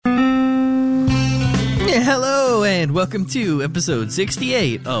Hello, and welcome to episode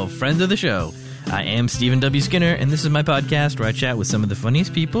 68 of Friends of the Show. I am Stephen W. Skinner, and this is my podcast where I chat with some of the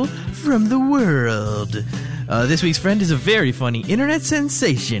funniest people from the world. This week's friend is a very funny internet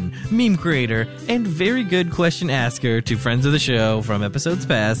sensation, meme creator, and very good question asker to Friends of the Show from episodes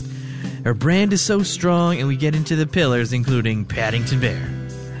past. Her brand is so strong, and we get into the pillars, including Paddington Bear,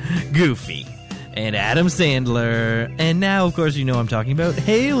 Goofy, and Adam Sandler. And now, of course, you know I'm talking about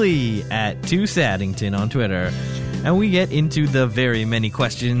Haley at 2Saddington on Twitter. And we get into the very many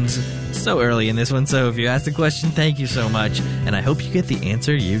questions so early in this one. So if you asked a question, thank you so much. And I hope you get the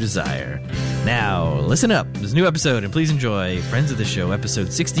answer you desire. Now, listen up. There's a new episode, and please enjoy Friends of the Show,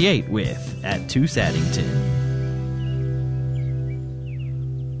 episode 68 with at 2Saddington.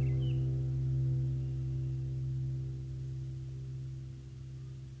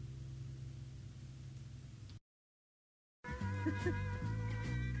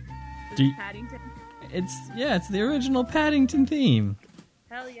 Paddington. It's the original Paddington theme.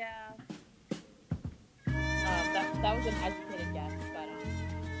 Hell yeah. That was an educated guess, but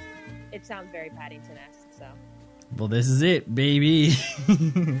it sounds very Paddington-esque, so. Well, this is it, baby.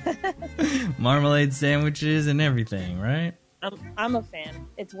 Marmalade sandwiches and everything, right? I'm a fan.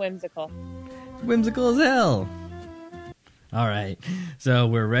 It's whimsical. Whimsical as hell. All right, so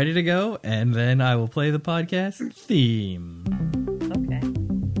we're ready to go, and then I will play the podcast theme. Okay.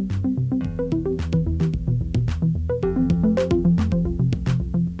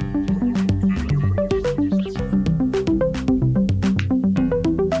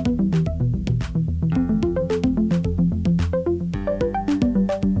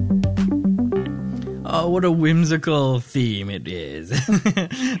 Oh, what a whimsical theme it is.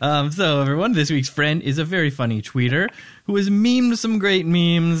 So, everyone, this week's friend is a very funny tweeter who has memed some great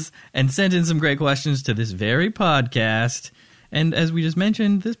memes and sent in some great questions to this very podcast. And as we just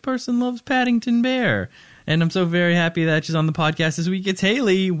mentioned, this person loves Paddington Bear. And I'm so very happy that she's on the podcast this week. It's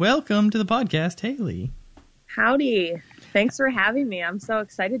Haley. Welcome to the podcast, Haley. Howdy. Thanks for having me. I'm so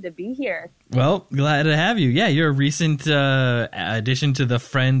excited to be here. Well, glad to have you. Yeah, you're a recent addition to the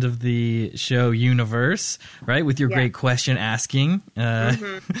Friend of the Show universe, right? With your great question asking.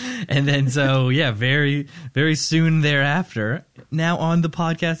 And then very, very soon thereafter, now on the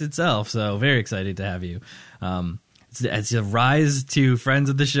podcast itself. So very excited to have you. It's a rise to Friends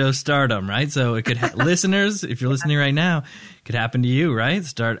of the Show stardom, right? So it could, listeners, if you're listening right now, it could happen to you, right?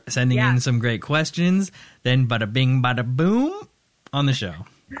 Start sending in some great questions, then bada bing, bada boom, on the show.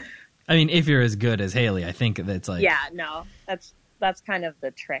 I mean, if you're as good as Haley, I think that's like... Yeah, no, that's kind of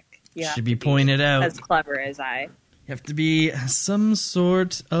the trick. You should be pointed out. As clever as I. You have to be some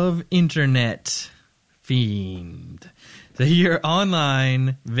sort of internet fiend. So you're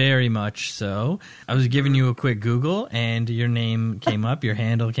online, very much so. I was giving you a quick Google, and your name came up, your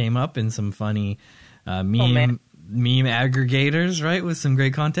handle came up in some funny meme aggregators, right, with some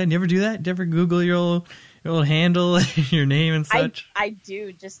great content. You ever do that? Do you ever Google your little handle, your name and such? I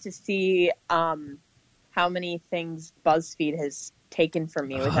do, just to see how many things BuzzFeed has taken from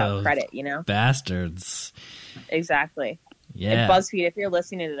me without credit, you know? Bastards. Exactly. Yeah. If BuzzFeed, if you're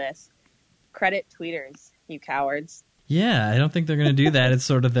listening to this, credit tweeters, you cowards. Yeah, I don't think they're going to do that. It's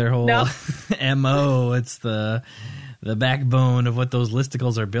sort of their whole MO. It's the backbone of what those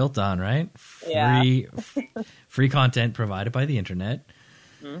listicles are built on, right? Free content provided by the internet.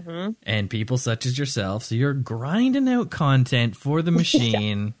 Mm-hmm. And people such as yourself. So you're grinding out content for the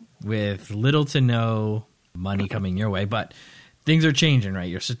machine with little to no money coming your way. But things are changing, right?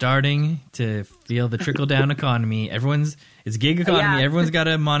 You're starting to feel the trickle-down economy. It's gig economy. Yeah. Everyone's got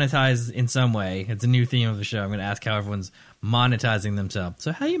to monetize in some way. It's a new theme of the show. I'm going to ask how everyone's monetizing themselves.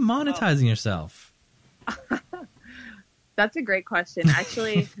 So how are you monetizing yourself? That's a great question.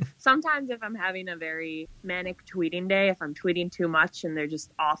 Actually, sometimes if I'm having a very manic tweeting day, if I'm tweeting too much and they're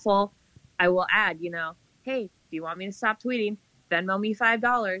just awful, I will add, hey, do you want me to stop tweeting? Venmo me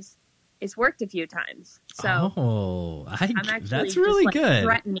 $5. It's worked a few times. So that's really good.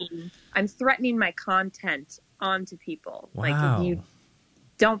 I'm threatening my content onto people. Wow. Like, if you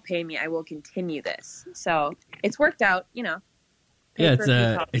don't pay me, I will continue this. So it's worked out, Yeah,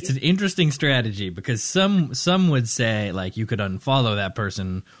 it's an interesting strategy because some would say like you could unfollow that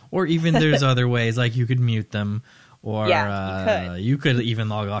person, or even there's other ways like you could mute them, or you could even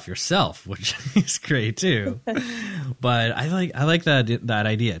log off yourself, which is great too. But I like that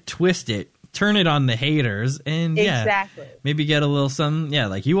idea. Twist it, turn it on the haters, and maybe get a little some. Yeah,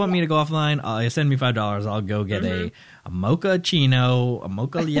 like you want me to go offline? Send me $5. I'll go get a mochaccino, a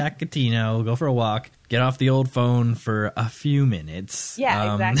mocha liacatino, go for a walk, get off the old phone for a few minutes.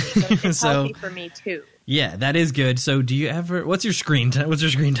 Yeah, exactly. So it's healthy for me too. Yeah, that is good. So do you ever, what's your screen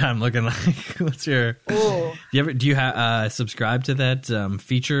time looking like? What's your, Ooh. do you subscribe to that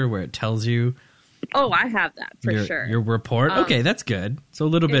feature where it tells you Oh, I have that for sure. your report? Okay, that's good. So a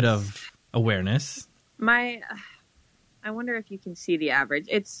little bit of awareness. I wonder if you can see the average.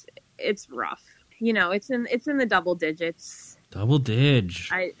 It's rough. You know, it's in the double digits. Double dig.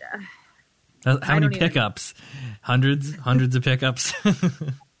 How many pickups? Hundreds of pickups.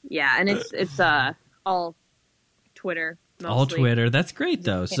 Yeah, and it's all Twitter. Mostly. All Twitter. That's great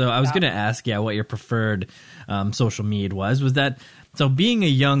though. So I was going to ask, what your preferred social media was. That so being a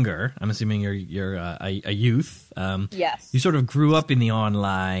younger? I'm assuming you're a youth. Yes. You sort of grew up in the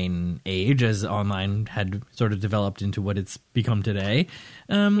online age as online had sort of developed into what it's become today.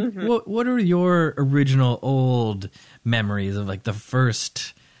 What are your original old memories of like the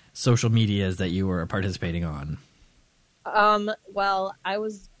first social medias that you were participating on? Well, I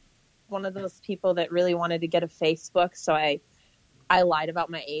was one of those people that really wanted to get a Facebook, so I lied about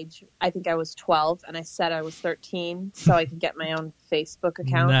my age. I think I was 12, and I said I was 13, so I could get my own Facebook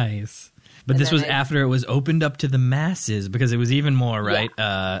account. Nice. But this was after it was opened up to the masses, because it was even more, right,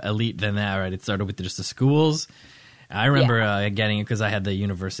 elite than that, right? It started with just the schools. I remember getting it because I had the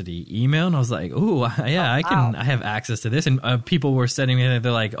university email, and I was like, "Ooh, yeah, I have access to this." And people were sending me,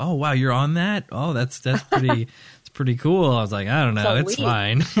 they're like, "Oh, wow, you're on that? Oh, that's pretty, it's pretty cool." I was like, "I don't know, it's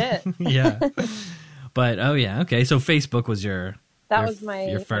fine." Yeah, but okay. So Facebook was your first.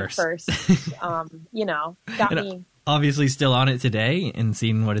 Got me. Obviously, still on it today, and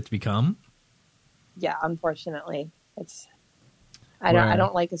seeing what it's become. Yeah, unfortunately, it's. I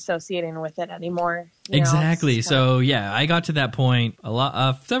don't like associating with it anymore. Exactly. So I got to that point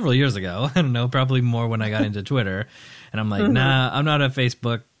several years ago. I don't know, probably more when I got into Twitter, and I'm like, nah, I'm not a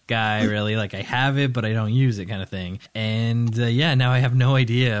Facebook guy really. Like I have it, but I don't use it, kind of thing. And now I have no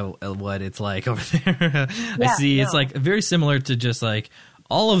idea what it's like over there. I see it's like very similar to just like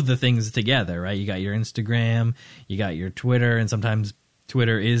all of the things together, right? You got your Instagram, you got your Twitter, and sometimes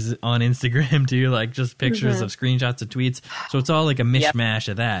Twitter is on Instagram too, like just pictures of screenshots of tweets. So it's all like a mishmash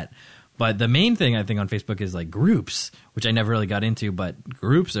of that. But the main thing I think on Facebook is like groups, which I never really got into, but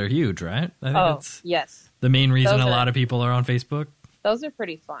groups are huge, right? I think that's yes. The main reason a lot of people are on Facebook. Those are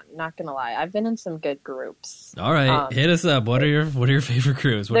pretty fun, not gonna lie. I've been in some good groups. All right, hit us up. What are your favorite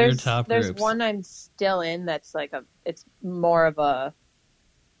groups? What are your top groups? There's one I'm still in that's like it's more of a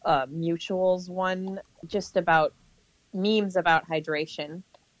mutuals one, just about memes about hydration.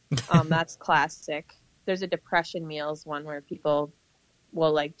 That's classic. There's a depression meals one where people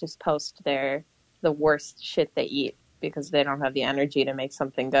will like just post the worst shit they eat because they don't have the energy to make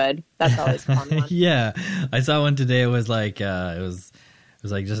something good. That's always a fun one. Yeah, I saw one today. It was like it was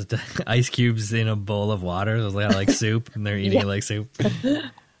like just ice cubes in a bowl of water. It was like soup, and they're eating it like soup.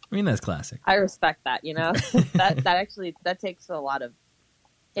 I mean, that's classic. I respect that. That takes a lot of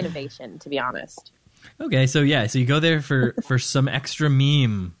innovation, to be honest. Okay, so you go there for some extra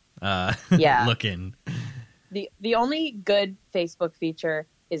meme looking. The only good Facebook feature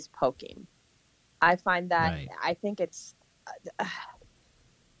is poking. I find that I think it's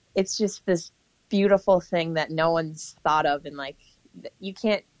just this beautiful thing that no one's thought of, and like you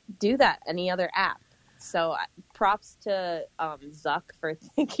can't do that any other app. So props to Zuck for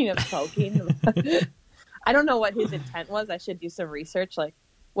thinking of poking. I don't know what his intent was. I should do some research. Like,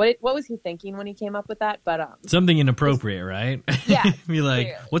 what was he thinking when he came up with that? But something inappropriate, right? Yeah. Be like,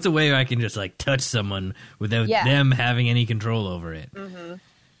 clearly. What's a way I can just like touch someone without them having any control over it? Mm-hmm.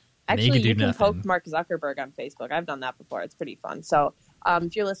 Actually, you can poke Mark Zuckerberg on Facebook. I've done that before. It's pretty fun. So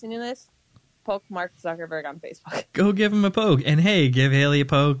if you're listening to this, poke Mark Zuckerberg on Facebook. Go give him a poke. And hey, give Haley a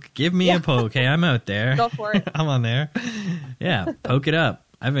poke. Give me a poke. Hey, I'm out there. Go for it. I'm on there. Yeah, poke it up.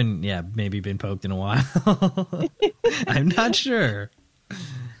 I haven't, maybe been poked in a while. I'm not sure.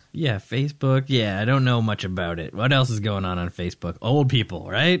 Yeah, Facebook. Yeah, I don't know much about it. What else is going on Facebook? Old people,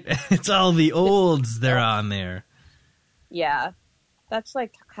 right? It's all the olds they're on there. Yeah, that's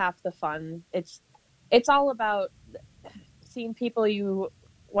like half the fun. It's all about seeing people you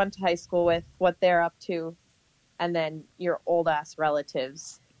went to high school with, what they're up to, and then your old-ass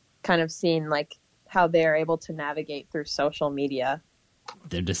relatives, kind of seeing like how they're able to navigate through social media.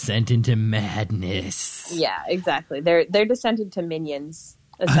 Their descent into madness. Yeah, exactly. They're descent into minions.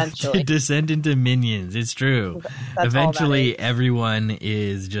 Essentially. Descent into minions. It's true. Eventually, everyone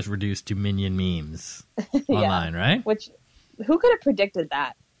is just reduced to minion memes online, right? Which, who could have predicted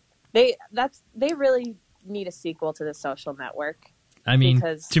that? They really need a sequel to The Social Network. I mean,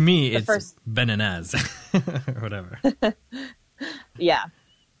 to me, it's Ben and Az or whatever. Yeah,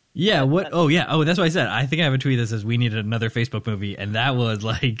 Yeah, what? Oh, yeah. Oh, that's what I said. I think I have a tweet that says we need another Facebook movie, and that was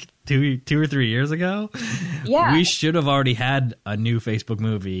like two or 3 years ago. Yeah. We should have already had a new Facebook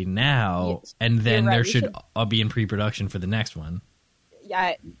movie now, and then right. there should all be in pre-production for the next one.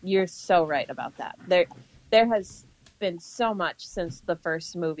 Yeah, you're so right about that. There has been so much since the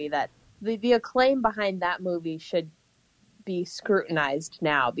first movie that the acclaim behind that movie should be scrutinized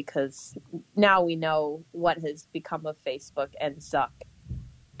now, because now we know what has become of Facebook and Zuck.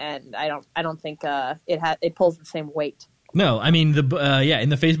 And I don't think it pulls the same weight. No, I mean in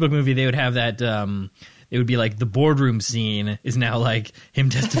the Facebook movie they would have that. It would be like the boardroom scene is now like him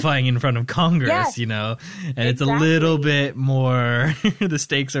testifying in front of Congress, Yes, and exactly. It's a little bit more. The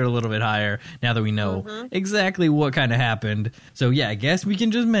stakes are a little bit higher now that we know exactly what kind of happened. So yeah, I guess we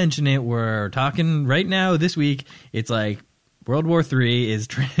can just mention it. We're talking right now this week. It's like World War III is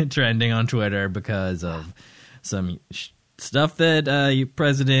trending on Twitter because of some stuff that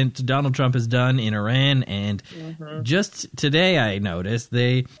President Donald Trump has done in Iran. And just today I noticed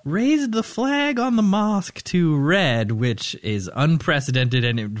they raised the flag on the mosque to red, which is unprecedented,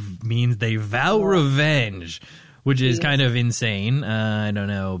 and it means they vow revenge, which is kind of insane. I don't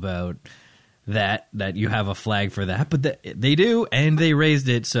know about that you have a flag for that, but they do, and they raised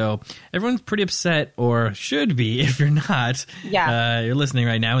it, so everyone's pretty upset, or should be if you're not. Yeah. You're listening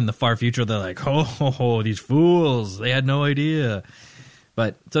right now in the far future, they're like, oh, these fools, they had no idea.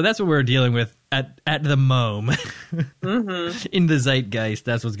 But so that's what we're dealing with at the moment. In the zeitgeist,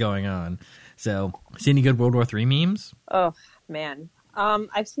 that's what's going on. So see any good World War III memes? Oh man,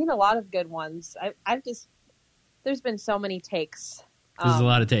 I've seen a lot of good ones. There's been so many takes. There's a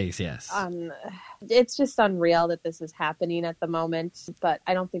lot of takes, yes. It's just unreal that this is happening at the moment, but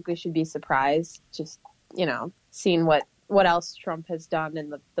I don't think we should be surprised. Just, seeing what else Trump has done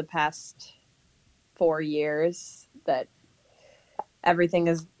in the past 4 years, that everything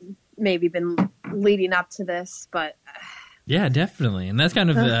has maybe been leading up to this, but... Yeah, definitely. And that's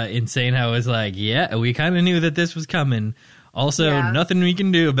kind of insane how it's like, yeah, we kind of knew that this was coming. Also, nothing we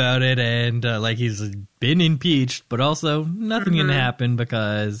can do about it, and he's been impeached, but also nothing can happen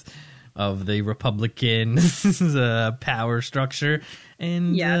because of the Republican power structure,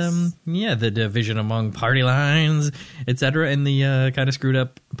 and the division among party lines, etc., and the kind of screwed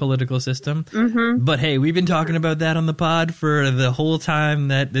up political system. But hey, we've been talking about that on the pod for the whole time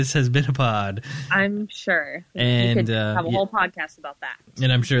that this has been a pod. I'm sure. And you could have a whole podcast about that.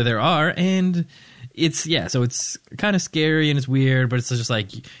 And I'm sure there are, and... so it's kind of scary and it's weird, but it's just like,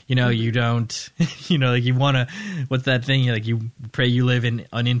 you don't, you want to, what's that thing? You pray you live in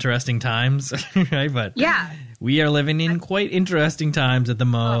uninteresting times, right? But we are living in quite interesting times at the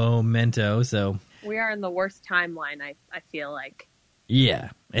momento, so. We are in the worst timeline, I feel like.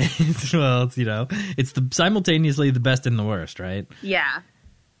 Yeah. It's simultaneously the best and the worst, right? Yeah.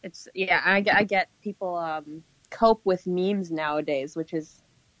 I get people cope with memes nowadays, which is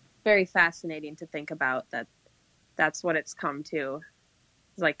very fascinating to think about, that's what it's come to.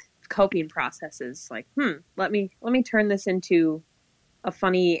 It's like coping processes, like, let me turn this into a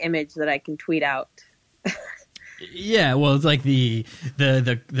funny image that I can tweet out. Yeah, well, it's like the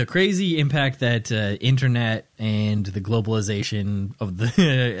crazy impact that internet and the globalization of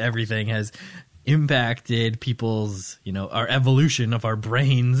everything has impacted people's, our evolution of our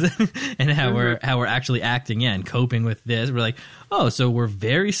brains and how we're actually acting and coping with this. We're like, oh, so we're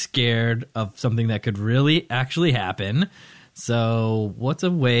very scared of something that could really actually happen. So what's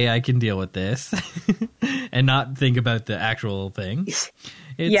a way I can deal with this and not think about the actual thing?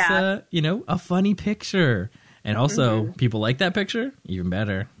 It's a funny picture. And also people like that picture, even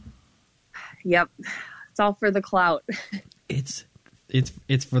better. Yep. It's all for the clout. It's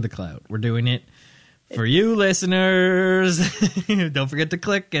for the clout. We're doing it for you listeners. Don't forget to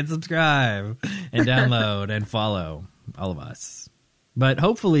click and subscribe and download and follow all of us. But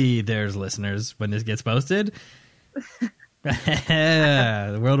hopefully there's listeners when this gets posted.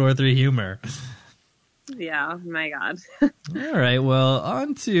 The World War III humor. Yeah, my God. All right, well,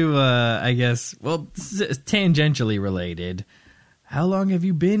 on to, tangentially related. How long have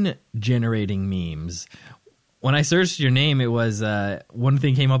you been generating memes? When I searched your name, it was one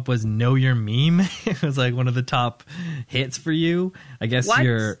thing came up was Know Your Meme. It was like one of the top hits for you. I guess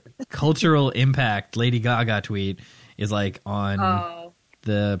your cultural impact Lady Gaga tweet is like on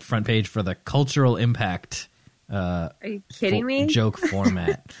the front page for the cultural impact. Are you kidding me? Joke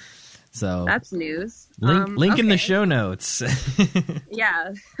format. So that's news. Link in the show notes.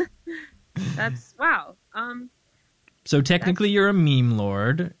 Yeah, that's wow. So technically you're a meme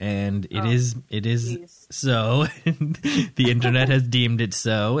lord, and it is geez. so. The internet has deemed it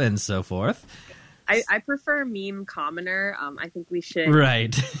so, and so forth. I prefer meme commoner. I think we should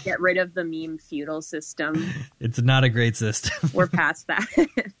Right. get rid of the meme feudal system. It's not a great system. We're past that.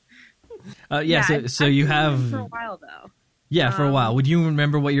 So I've you been have doing it for a while though. Yeah, for a while. Would you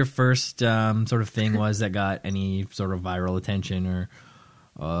remember what your first sort of thing was that got any sort of viral attention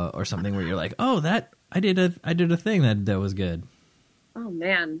or something where you're like, oh, that I did a thing that was good? Oh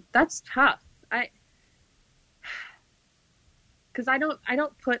man, that's tough. Because I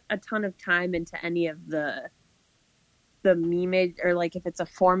don't put a ton of time into any of the meme or like if it's a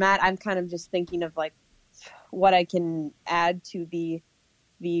format. I'm kind of just thinking of like what I can add to the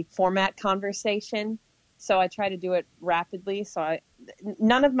format conversation. So I try to do it rapidly. So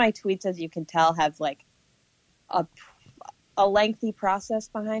none of my tweets, as you can tell, have like a lengthy process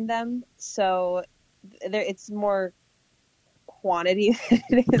behind them. So it's more quantity than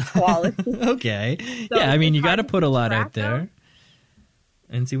it is quality. Okay. So yeah, I mean, you got to to put a lot track out there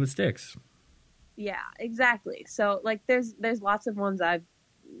and see what sticks. Yeah, exactly. So like there's lots of ones I've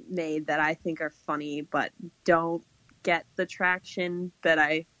made that I think are funny, but don't get the traction that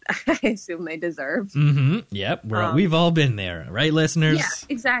I assume they deserve. Mm-hmm. Yep. We've all been there, right, listeners? Yeah,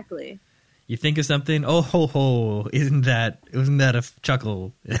 exactly. You think of something, oh ho ho, isn't that a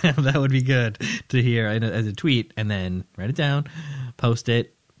chuckle? That would be good to hear as a tweet, and then write it down, post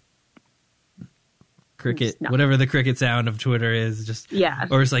it. Cricket, whatever the cricket sound of Twitter is, just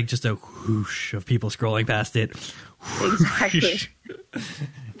or it's like just a whoosh of people scrolling past it. Exactly.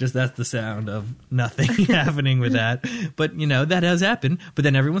 Just that's the sound of nothing happening with that. But that does happen. But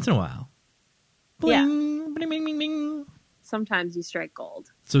then every once in a while, bling, bling, bling, bling, bling. Sometimes you strike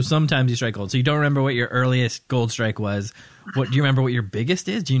gold. So sometimes you strike gold. So you don't remember what your earliest gold strike was. Do you remember what your biggest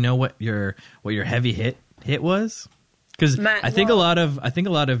is? Do you know what your heavy hit was? Because I think a lot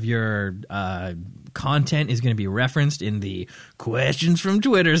of your content is going to be referenced in the questions from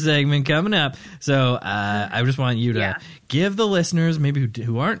Twitter segment coming up. So I just want you to give the listeners, maybe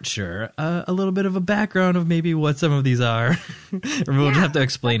who aren't sure, a little bit of a background of maybe what some of these are. Or we'll just have to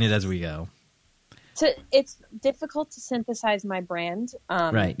explain it as we go. So it's difficult to synthesize my brand.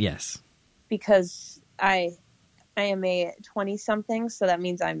 Right. Yes. Because I am a 20-something, so that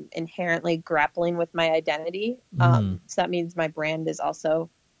means I'm inherently grappling with my identity. So that means my brand is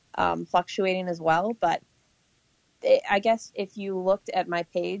also fluctuating as well. But I guess if you looked at my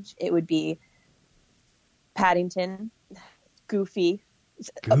page, it would be Paddington, Goofy.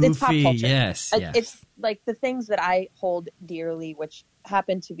 It's pop culture. Yes. It's like the things that I hold dearly, which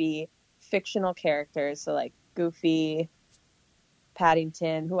happen to be fictional characters. So like Goofy,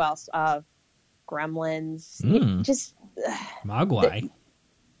 Paddington, who else? Gremlins, just Mogwai.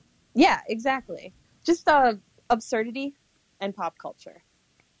 Yeah, exactly. Just absurdity and pop culture.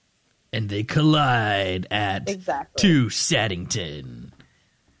 And they collide at To Saddington.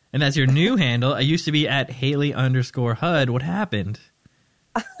 And that's your new handle. I used to be at Haley_HUD. What happened?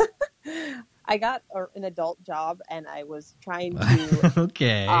 I got an adult job, and I was trying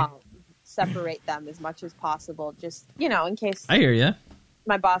to separate them as much as possible, just in case. I hear you.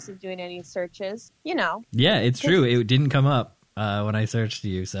 My boss is doing any searches, Yeah, it's true. It didn't come up when I searched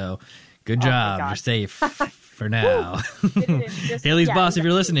you, so good job. You're safe for now. Haley's boss, if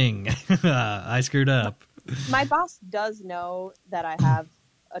you're listening, I screwed up. My boss does know that I have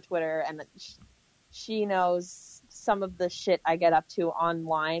a Twitter, and she knows some of the shit I get up to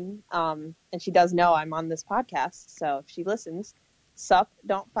online, and she does know I'm on this podcast, so if she listens, sup,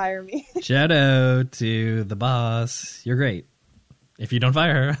 don't fire me. Shout out to the boss. You're great. If you don't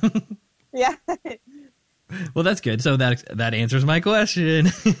fire her. Yeah. Well, that's good. So that answers my question.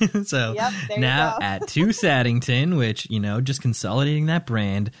 So now at To Saddington, which, just consolidating that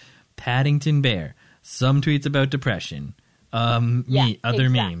brand, Paddington Bear, some tweets about depression, other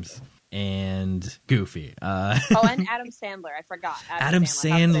memes, and Goofy. And Adam Sandler. I forgot. Adam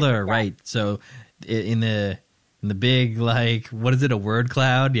Sandler, right. So in the big, like, what is it, a word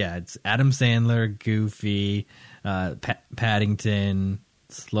cloud? Yeah, it's Adam Sandler, Goofy, Paddington,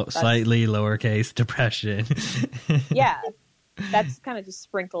 slightly lowercase depression. Yeah, that's kind of just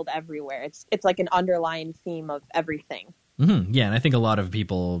sprinkled everywhere. It's like an underlying theme of everything. Mm-hmm. Yeah, and I think a lot of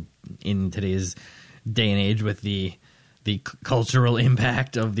people in today's day and age with the cultural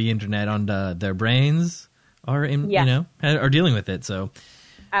impact of the internet on their brains are are dealing with it. So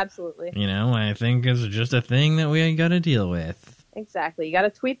absolutely, I think it's just a thing that we got to deal with. Exactly. You got to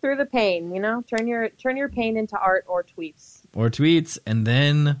tweet through the pain, turn your pain into art or tweets. Or tweets, and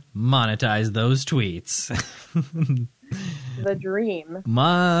then monetize those tweets. The dream.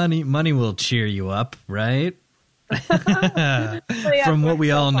 Money will cheer you up, right? From what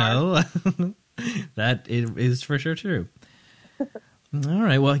we all know. That is for sure true. All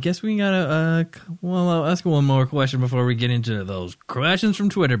right. Well, I guess we gotta. I'll ask one more question before we get into those questions from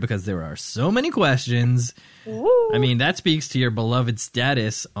Twitter because there are so many questions. Woo. I mean, that speaks to your beloved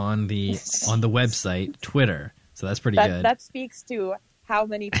status on the website Twitter. So that's pretty good. That speaks to how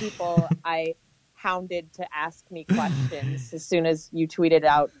many people I hounded to ask me questions as soon as you tweeted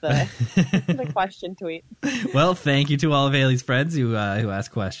out the question tweet. Well, thank you to all of Haley's friends who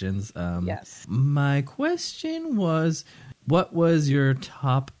asked questions. Yes. My question was, what is your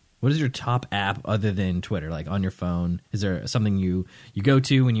top app other than Twitter? Like on your phone, is there something you go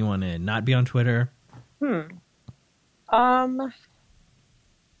to when you want to not be on Twitter? That's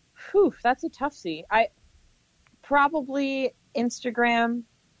a toughie. I probably Instagram,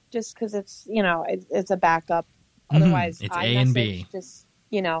 just because it's it's a backup. Otherwise, it's A and B. Just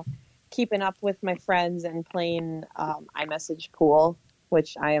keeping up with my friends and playing iMessage Pool,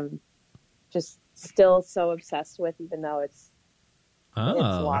 which I am just still so obsessed with, even though it's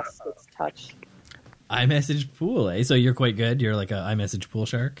lost its touch. iMessage Pool, eh? So you're quite good. You're like a iMessage Pool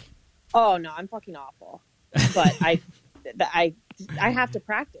shark. Oh no, I'm fucking awful. But I have to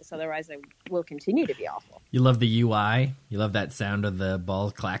practice, otherwise I will continue to be awful. You love the UI? You love that sound of the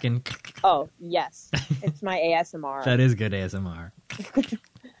ball clacking? Oh, yes. It's my ASMR. That is good ASMR.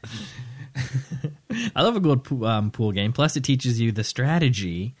 I love a good pool game. Plus, it teaches you the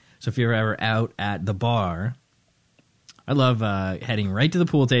strategy. So if you're ever out at the bar, I love heading right to the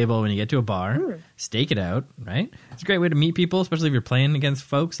pool table when you get to a bar, stake it out, right? It's a great way to meet people, especially if you're playing against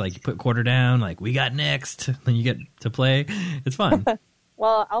folks. Like, you put quarter down, like, we got next. Then you get to play. It's fun.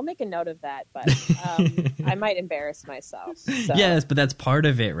 Well, I'll make a note of that, but I might embarrass myself. So. Yes, but that's part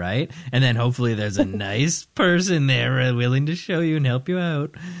of it, right? And then hopefully there's a nice person there willing to show you and help you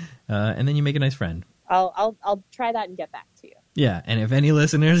out. And then you make a nice friend. I'll try that and get back to you. Yeah, and if any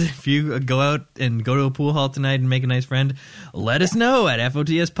listeners, if you go out and go to a pool hall tonight and make a nice friend, let us know at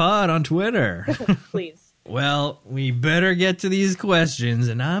FOTS Pod on Twitter. Please. Well, we better get to these questions,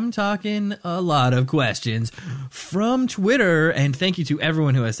 and I'm talking a lot of questions from Twitter, and thank you to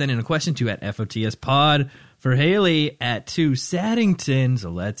everyone who has sent in a question to at FOTS Pod, for Haley at 2 Saddington, so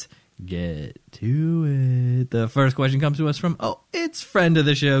let's get to it. The first question comes to us from, it's friend of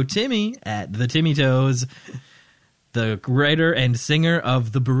the show, Timmy, at the Timmy Toes. The writer and singer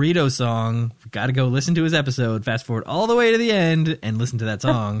of the Burrito song. Got to go listen to his episode. Fast forward all the way to the end and listen to that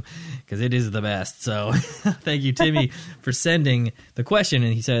song because it is the best. So thank you, Timmy, for sending the question.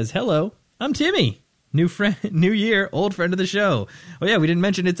 And he says, hello, I'm Timmy. New year, old friend of the show. Oh, yeah, we didn't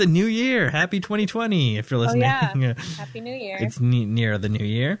mention it's a new year. Happy 2020 if you're listening. Oh, yeah. Happy New Year. It's near the new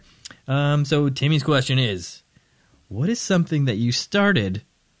year. So Timmy's question is, what is something that you started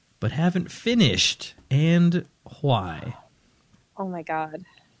but haven't finished, and why? Oh my God.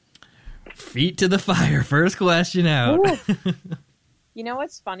 Feet to the fire. First question out. You know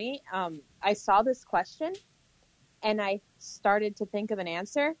what's funny? I saw this question and I started to think of an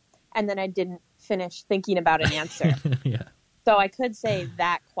answer and then I didn't finish thinking about an answer. Yeah. So I could say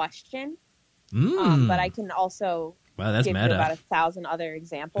that question, but I can also that's give meta. you about 1,000 other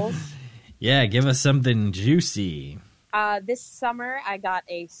examples. Yeah, give us something juicy. This summer I got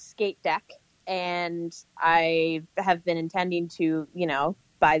a skate deck. And I have been intending to,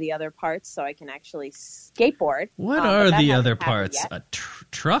 buy the other parts so I can actually skateboard. What are the other parts?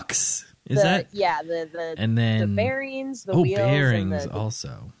 Trucks? The bearings, the wheels, bearings and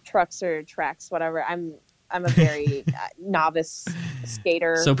also. Trucks or tracks, whatever. I'm a very novice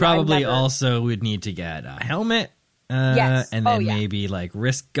skater. So probably also would need to get a helmet. Yes. And then maybe like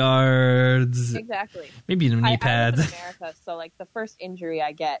wrist guards. Exactly. Maybe some knee pads. I live in America, so like the first injury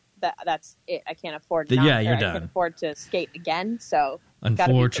I get, that's it. I can't afford. You're done. I can't afford to skate again. So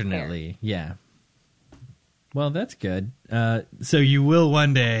unfortunately, yeah. Well, that's good. So you will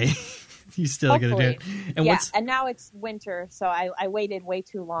one day. You still got to do it. And and now it's winter, so I waited way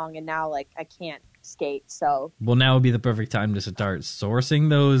too long, and now like I can't skate. So now would be the perfect time to start sourcing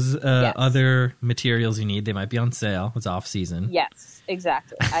those other materials you need. They might be on sale. It's off season. Yes,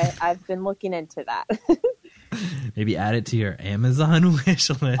 exactly. I've been looking into that. Maybe add it to your Amazon wish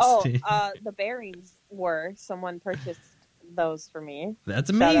list. The bearings someone purchased those for me. That's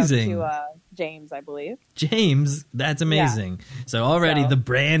amazing. Shout out to James, I believe. James, that's amazing. Yeah. So already the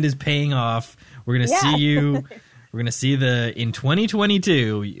brand is paying off. We're gonna see you. We're gonna see in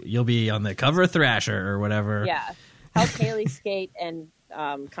 2022. You'll be on the cover of Thrasher or whatever. Yeah, help Haley skate and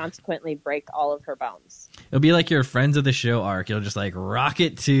consequently break all of her bones. It'll be like your Friends of the Show arc. You'll just like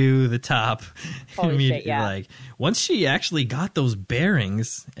rocket to the top. Holy shit, yeah. Like once she actually got those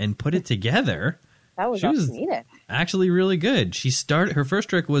bearings and put it together. That was all she needed. Actually really good. Her first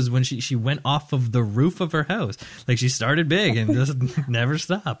trick was when she went off of the roof of her house. Like, she started big and just never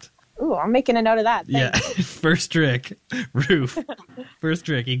stopped. Ooh, I'm making a note of that. Thanks. Yeah. First trick, roof. First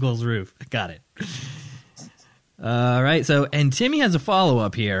trick equals roof. Got it. All right. So, and Timmy has a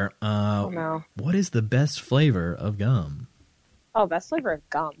follow-up here. Oh, no. What is the best flavor of gum? Oh, best flavor of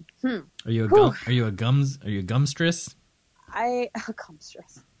gum. Are you a gumstress?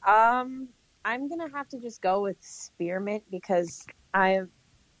 Gumstress. I'm gonna have to just go with spearmint because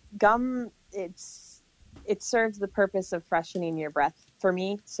gum. It serves the purpose of freshening your breath for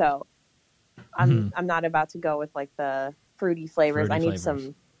me. So I'm not about to go with like the fruity flavors. I need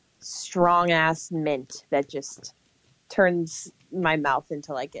some strong ass mint that just turns my mouth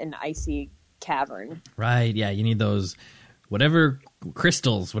into like an icy cavern. Right. Yeah. You need those whatever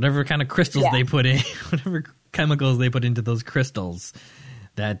kind of crystals they put in, whatever chemicals they put into those crystals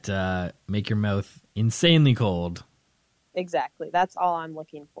that make your mouth insanely cold. Exactly. That's all I'm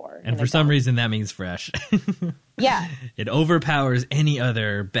looking for. And for some reason, that means fresh. Yeah. It overpowers any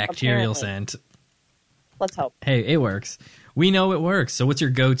other bacterial scent. Let's hope. Hey, it works. We know it works. So what's your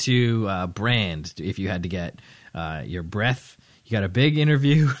go-to brand if you had to get your breath? You got a big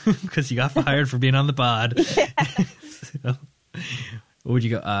interview because you got fired for being on the pod. Yeah. So, what would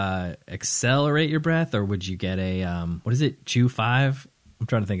you go? Accelerate your breath, or would you get a, what is it, Chew 5? I'm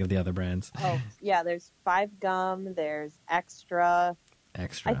trying to think of the other brands. Oh, yeah, there's 5 Gum, there's Extra.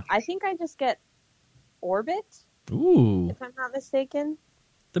 I think I just get Orbit. Ooh. If I'm not mistaken.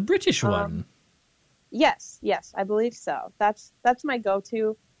 The British one. Yes, I believe so. That's my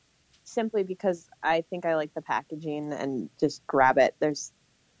go-to, simply because I think I like the packaging and just grab it. There's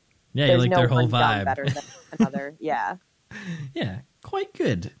you like their whole vibe. Better than another. Yeah. Yeah, quite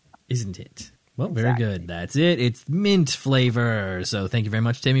good, isn't it? Well, very good. That's it. It's mint flavor. So thank you very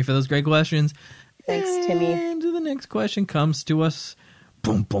much, Timmy, for those great questions. Thanks, Timmy. And the next question comes to us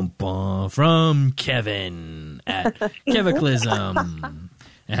from Kevin at Keviclism.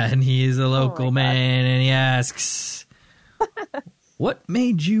 And he is a local man, and he asks, what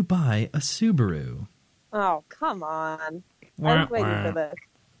made you buy a Subaru? Oh, come on. I was waiting for this.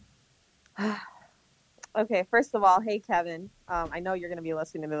 Okay, first of all, hey, Kevin. I know you're going to be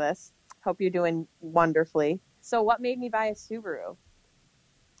listening to this. Hope you're doing wonderfully. So what made me buy a Subaru?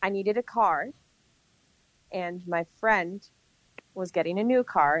 I needed a car, and my friend was getting a new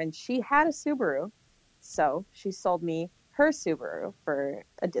car, and she had a Subaru, so she sold me her Subaru for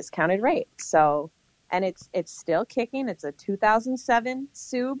a discounted rate. So, and it's still kicking. It's a 2007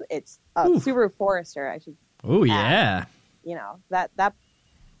 Sub. It's a Subaru Forester, I should add. Oh, yeah. You know, that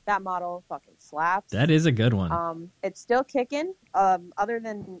model fucking slaps. That is a good one. It's still kicking. Other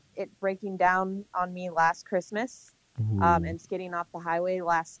than it breaking down on me last Christmas, and skidding off the highway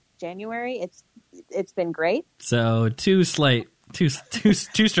last January, it's been great. So two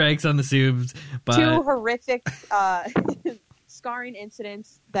strikes on the Subs, but 2 horrific scarring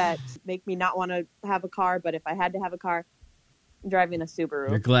incidents that make me not want to have a car. But if I had to have a car, I'm driving a Subaru.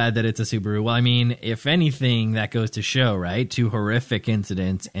 You're glad that it's a Subaru. Well, I mean, if anything, that goes to show, right? 2 horrific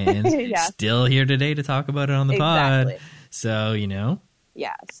incidents, and still here today to talk about it on the pod. So, you know.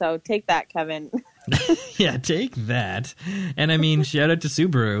 Yeah, so take that, Kevin. Yeah, take that. And I mean, shout out to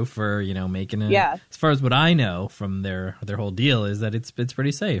Subaru for, you know, making it. Yeah. As far as what I know from their whole deal is that it's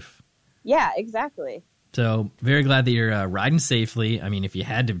pretty safe. Yeah, exactly. So, very glad that you're riding safely. I mean, if you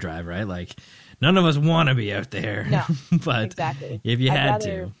had to drive, right? Like, none of us want to be out there. No, but exactly. If you I'd had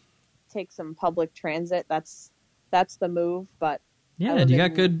rather to take some public transit, that's the move. But yeah, you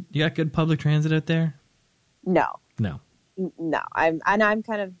got good public transit out there? No. I'm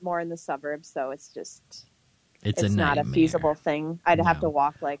kind of more in the suburbs, so it's not a feasible thing. I'd have to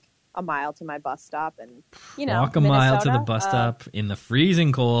walk like a mile to my bus stop, and walk a mile to the bus stop in the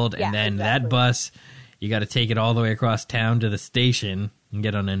freezing cold, and then that bus, you got to take it all the way across town to the station and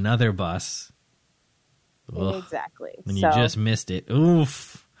get on another bus. Ugh. Exactly. And you just missed it.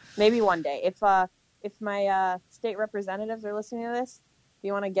 Oof. Maybe one day, if my state representatives are listening to this, if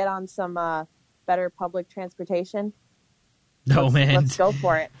you want to get on some better public transportation. Let's go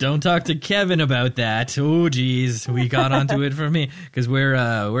for it. Don't talk to Kevin about that. Oh, geez, we got onto it for me because we're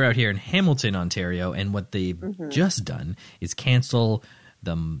out here in Hamilton, Ontario, and what they've just done is cancel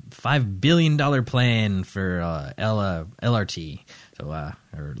the $5 billion plan for LRT, so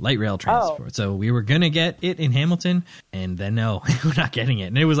or light rail transport. Oh. So we were gonna get it in Hamilton, and then no, we're not getting it.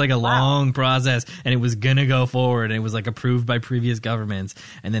 And it was like a long process, and it was gonna go forward, and it was like approved by previous governments.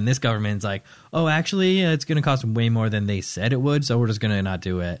 And then this government's like, oh, actually, it's gonna cost way more than they said it would, so we're just gonna not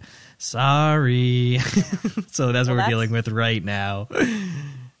do it. Sorry. So that's what we're dealing with right now.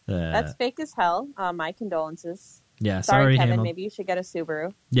 That's fake as hell. My condolences. Yeah, Sorry, Kevin. Hamill. Maybe you should get a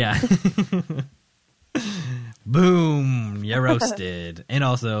Subaru. Yeah. Boom. You're roasted. And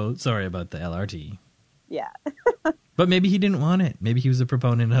also, sorry about the LRT. Yeah. But maybe he didn't want it. Maybe he was a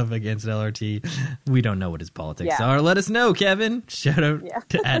proponent of against LRT. We don't know what his politics are. Let us know, Kevin. Shout out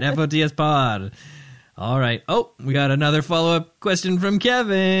to at FOTS Pod. All right. Oh, we got another follow-up question from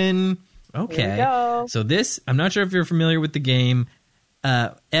Kevin. Okay. Here we go. So this, I'm not sure if you're familiar with the game.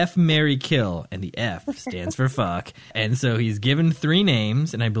 F, marry, kill, and the F stands for fuck. And so he's given 3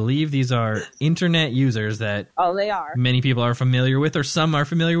 names, and I believe these are internet users that they are. Many people are familiar with, or some are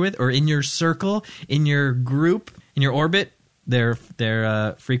familiar with, or in your circle, in your group, in your orbit. They're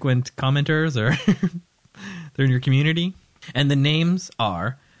frequent commenters, or they're in your community. And the names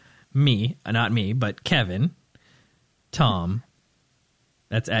are me, not me, but Kevin, Tom,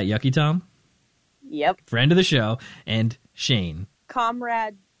 that's at Yucky Tom. Yep. Friend of the show, and Shane.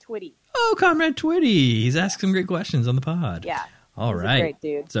 Comrade Twitty. Oh, Comrade Twitty. He's asked some great questions on the pod. Yeah. All right. A great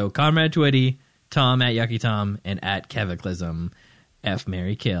dude. So, Comrade Twitty, Tom at Yucky Tom, and at Keviclism, F,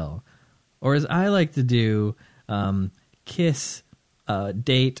 marry, kill. Or as I like to do, kiss,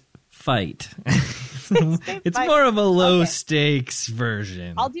 date, fight. It's fight. more of a low-stakes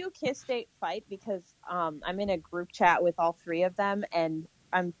version. I'll do kiss, date, fight because I'm in a group chat with all 3 of them, and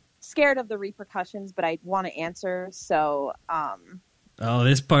I'm scared of the repercussions, but I want to answer, so... Oh,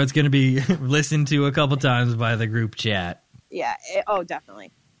 this part's going to be listened to a couple times by the group chat. Yeah,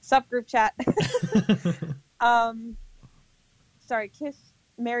 definitely. Sup, group chat. Sorry, kiss,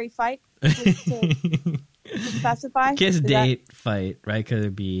 marry, fight? To specify? Kiss, date, fight, right? Could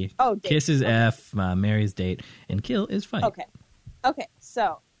it be... Oh, date. Kiss is F, marry's date, and kill is fight. Okay,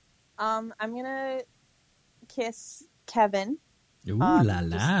 so I'm going to kiss Kevin. Ooh la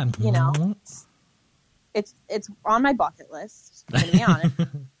la. Just, you know, it's on my bucket list. I'm gonna be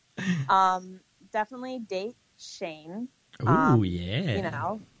honest. Definitely date Shane. Ooh yeah. You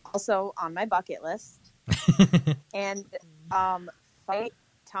know, also on my bucket list. And fight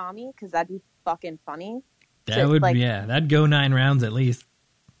Tommy because that'd be fucking funny. That would that'd go 9 rounds at least.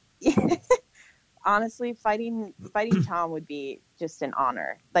 Honestly, fighting Tom would be just an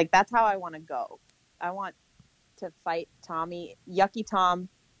honor. Like that's how I want to go. I want to fight Tommy, Yucky Tom,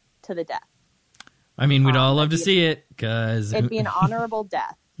 to the death. I mean, we'd all love to see it, because... It'd be an honorable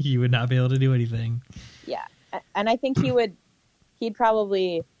death. He would not be able to do anything. Yeah. And I think he'd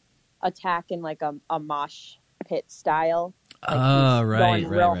probably attack in like a mosh pit style. Like going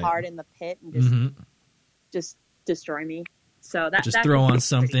real hard in the pit and just destroy me. So that throw on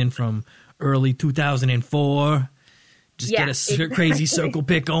something from early 2004. Just get a crazy circle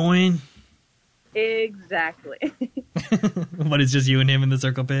pit going. Exactly. But it's just you and him in the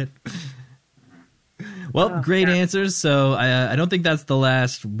circle pit. Well, great answers. So I don't think that's the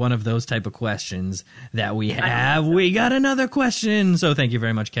last one of those type of questions that we have. We got another question. So thank you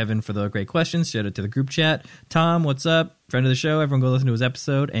very much, Kevin, for the great questions. Shout out to the group chat. Tom, what's up? Friend of the show. Everyone go listen to his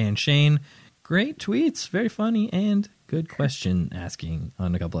episode. And Shane, great tweets. Very funny and good question asking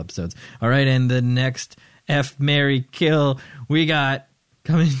on a couple episodes. All right. And the next F, marry, kill we got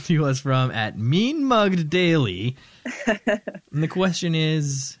coming to us from at Mean Mugged Daily. And the question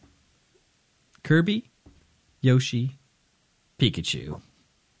is Kirby, Yoshi, Pikachu.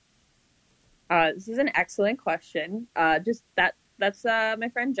 This is an excellent question. That's my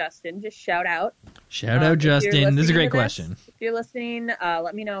friend Justin. Just shout out. Shout out, Justin. This is a great question. If you're listening,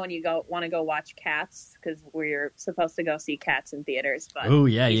 let me know when you want to go watch Cats, because we're supposed to go see Cats in theaters. But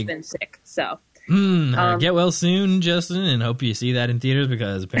he's been sick, so. Get well soon, Justin, and hope you see that in theaters,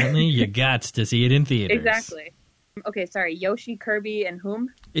 because apparently you got to see it in theaters. Exactly. Okay, sorry. Yoshi, Kirby, and whom?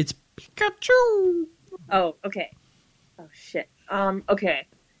 It's Pikachu. Oh, okay. Oh, shit. Okay.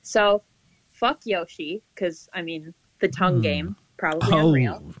 So, fuck Yoshi, because, I mean, the tongue game, probably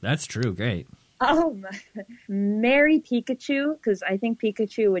unreal. That's true. Great. Marry Pikachu, because I think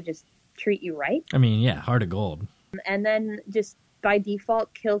Pikachu would just treat you right. I mean, yeah, heart of gold. And then just by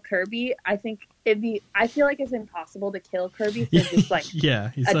default kill Kirby. I think I feel like it's impossible to kill Kirby, so just like he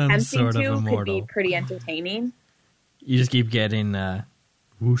sounds attempting sort of to immortal. could be pretty entertaining. You just keep getting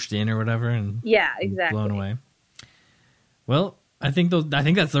whooshed in or whatever and exactly blown away. Well, I think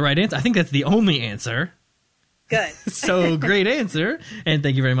that's the right answer. I think that's the only answer. Good. So great answer. And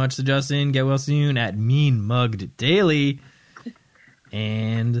thank you very much to Justin. Get well soon at Mean Mugged Daily.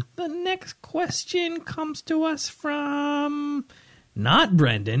 And the next question comes to us from not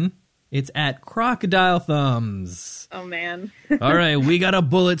Brendan. It's at Crocodile Thumbs. Oh, man. All right, we got a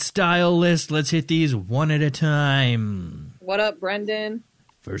bullet style list. Let's hit these one at a time. What up, Brendan?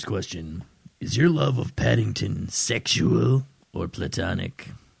 First question. Is your love of Paddington sexual or platonic?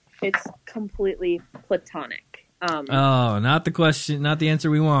 It's completely platonic. Oh, not the question, not the answer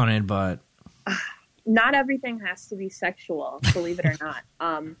we wanted, but Not everything has to be sexual, believe it or not.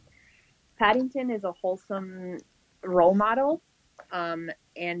 Paddington is a wholesome role model, and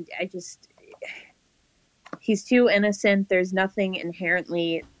he's too innocent. There's nothing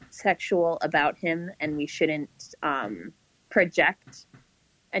inherently sexual about him, and we shouldn't project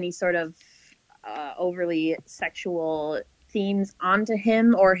any sort of overly sexual themes onto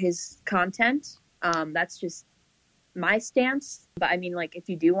him or his content. That's just my stance. But I mean, like, if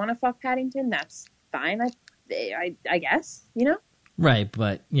you do want to fuck Paddington, that's fine. I guess, you know? right,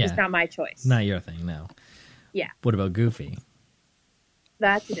 but yeah, It's not my choice. not your thing, no. Yeah. What about Goofy?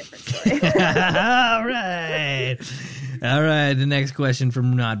 That's a different story. All right. All right, the next question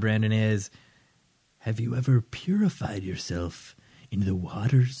from Not Brandon is, have you ever purified yourself in the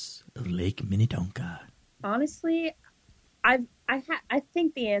waters of Lake Minnetonka? Honestly, I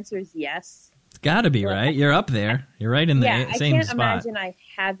think the answer is yes. It's got to be, Well, right? You're up there. You're right in the Yeah, I same can't spot. imagine I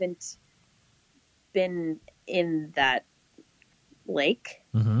haven't been in that lake.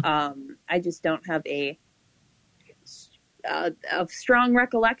 Mhm. I just don't have a strong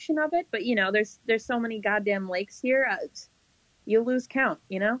recollection of it. But you know, there's so many goddamn lakes here. You lose count.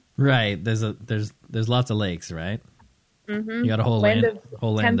 You know. Right. There's lots of lakes, right? Mm-hmm. You got a whole land land, of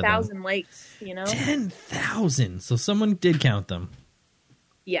whole land of them. 10,000 lakes. You know. 10,000. So someone did count them.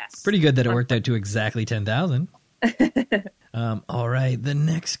 Yes. Pretty good that it worked out to exactly 10,000. All right. The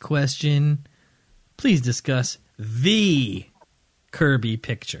next question. Please discuss the Kirby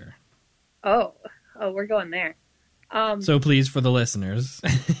picture. Oh, we're going there. So please, for the listeners.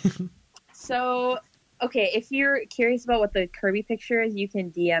 So, okay, if you're curious about what the Kirby picture is, you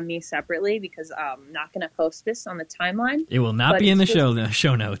can DM me separately because I'm not going to post this on the timeline. It will not But be in the it's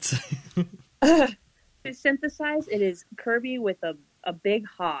show notes. To synthesize, it is Kirby with a big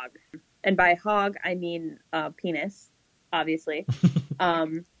hog. And by hog, I mean penis, obviously.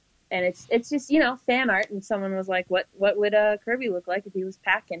 And it's just, you know, fan art. And someone was like, what would Kirby look like if he was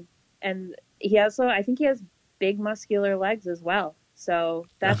packing? And I think he has big muscular legs as well. So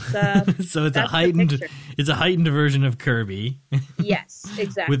that's so it's that's a heightened the picture. it's a heightened version of Kirby Yes,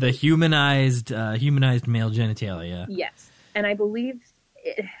 exactly. with a humanized male genitalia. Yes. And I believe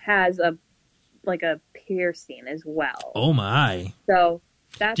it has a piercing as well. Oh my. So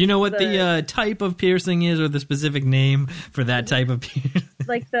that's Do you know what the type of piercing is, or the specific name for that type of piercing?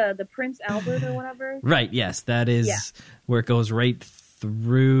 like the Prince Albert or whatever? Right, yes, that is Yeah. where it goes right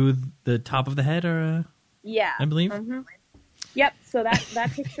through the top of the head, or Yeah. I believe. Mm-hmm. Yep. So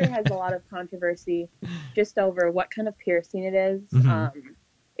that picture has a lot of controversy just over what kind of piercing it is. Mhm.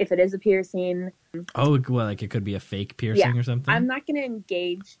 If it is a piercing. Oh, well, like it could be a fake piercing or something. I'm not going to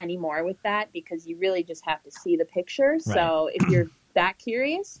engage anymore with that because you really just have to see the picture. So if you're that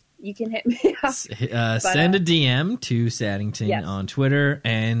curious, you can hit me up. Send a DM to Saddington Yes. on Twitter,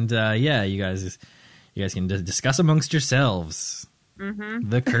 and you guys can discuss amongst yourselves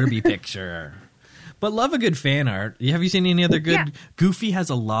the Kirby picture. But love a good fan art. Have you seen any other good? Yeah. Goofy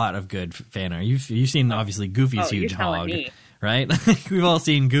has a lot of good fan art. You've seen obviously Goofy's huge you're telling hog, me. right? We've all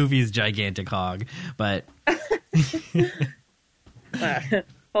seen Goofy's gigantic hog, but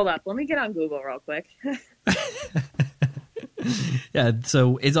Hold up. Let me get on Google real quick. yeah.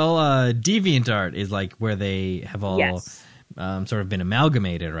 So it's all DeviantArt is like where they have all. Yes. Sort of been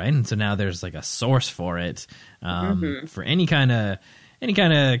amalgamated, right? And so now there's like a source for it, for any kind of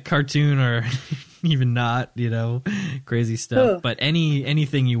cartoon or even not, crazy stuff. Ugh. But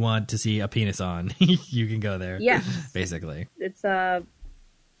anything you want to see a penis on, you can go there. Yeah. Basically. It's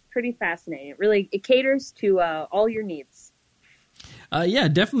pretty fascinating. Really, it caters to all your needs. Yeah,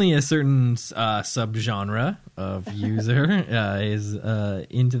 definitely a certain subgenre of user is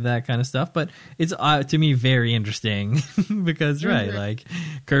into that kind of stuff, but it's to me very interesting because like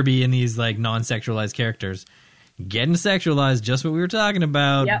Kirby and these like non-sexualized characters getting sexualized, just what we were talking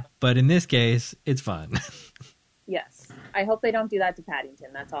about. Yep. But in this case, it's fun. Yes. I hope they don't do that to Paddington.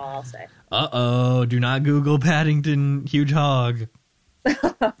 That's all I'll say. Uh-oh, do not Google Paddington huge hog.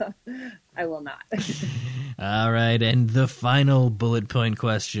 I will not. All right, and the final bullet point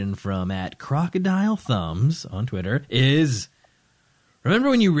question from @CrocodileThumbs on Twitter is, remember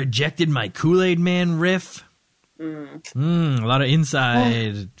when you rejected my Kool-Aid Man riff? A lot of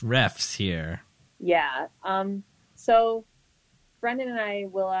inside refs here. Yeah. So Brendan and I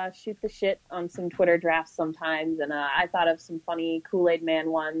will shoot the shit on some Twitter drafts sometimes, and I thought of some funny Kool-Aid Man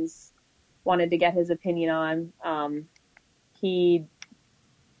ones. Wanted to get his opinion on. He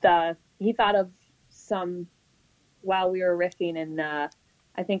thought of some while we were riffing, and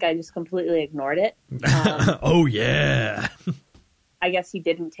I think I just completely ignored it. Oh yeah. I guess he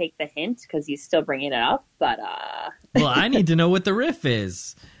didn't take the hint because he's still bringing it up. But well, I need to know what the riff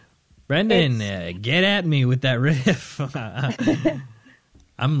is. Brendan, get at me with that riff.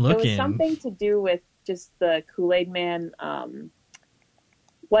 I'm looking. It was something to do with just the Kool-Aid Man.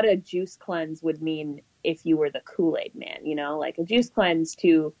 What a juice cleanse would mean if you were the Kool-Aid Man. You know, like a juice cleanse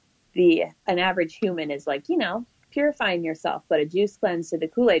to an average human is like, you know, purifying yourself. But a juice cleanse to the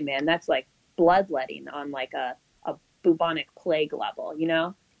Kool-Aid Man, that's like bloodletting on like a bubonic plague level, you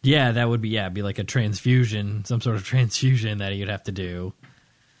know? Yeah, that would be like a transfusion, some sort of transfusion that you'd have to do.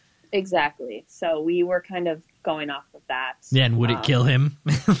 Exactly. So we were kind of going off of that. Yeah, and would it kill him?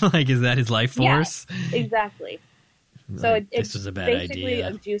 Like, is that his life force? Yeah, exactly. So this was a bad basically idea.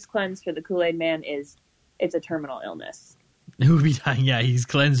 a juice cleanse for the Kool-Aid Man it's a terminal illness. Who would be dying? Yeah, he's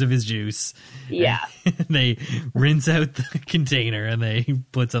cleansed of his juice. Yeah. They rinse out the container and they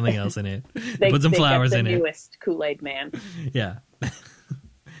put something else in it. They put some flowers in it. The newest Kool-Aid Man. Yeah.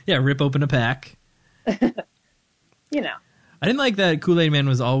 Yeah, rip open a pack. You know. I didn't like that Kool-Aid Man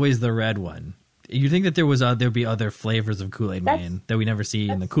was always the red one. You think that there'd be other flavors of Kool-Aid Man that we never see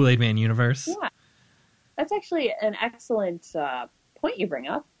in the Kool-Aid Man universe? Yeah. That's actually an excellent point you bring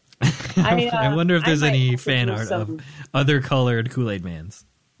up. I wonder if there's any fan art of other colored Kool-Aid Mans.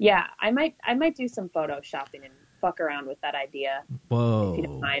 Yeah, I might do some photoshopping and fuck around with that idea. Whoa. If you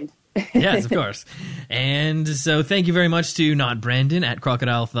don't mind. Yes, of course. And so thank you very much to Not Brandon at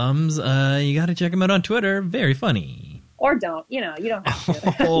Crocodile Thumbs. You got to check him out on Twitter. Very funny. Or don't. You know, you don't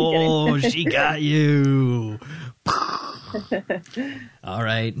have to. Oh, she got you. All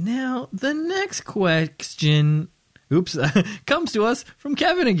right. Now, the next question... Oops, comes to us from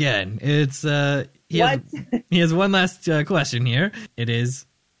Kevin again. It's he has one last question here. It is,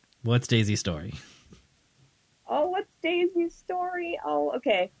 what's Daisy's story? Oh, what's Daisy's story? Oh,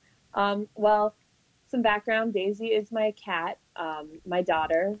 okay. Well, some background. Daisy is my cat, my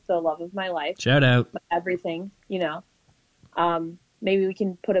daughter, the love of my life. Shout out. Everything, you know. Maybe we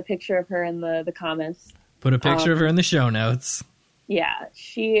can put a picture of her in the comments. Put a picture of her in the show notes. Yeah,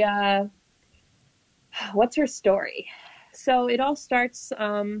 she. What's her story? So it all starts,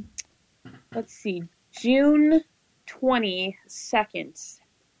 let's see, June 22nd,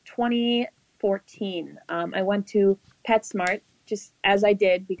 2014. I went to PetSmart, just as I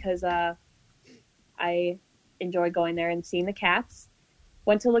did, because I enjoy going there and seeing the cats.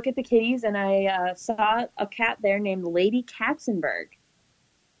 Went to look at the kitties, and I saw a cat there named Lady Katzenberg.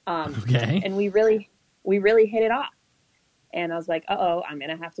 Okay. And we really hit it off. And I was like, uh-oh, I'm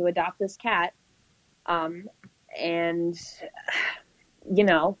going to have to adopt this cat. And, you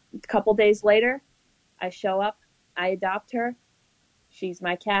know, a couple days later, I show up, I adopt her. She's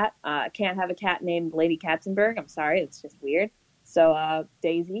my cat. I can't have a cat named Lady Katzenberg. I'm sorry. It's just weird. So,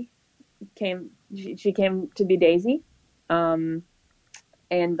 Daisy she came to be Daisy. And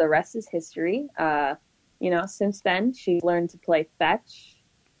the rest is history. You know, since then, she's learned to play fetch.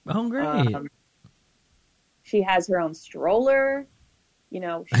 Oh, great. She has her own stroller. You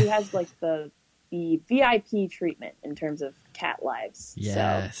know, she has like the VIP treatment in terms of cat lives.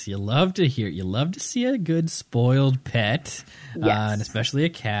 Yes, so. You love to see a good spoiled pet, Yes. And especially a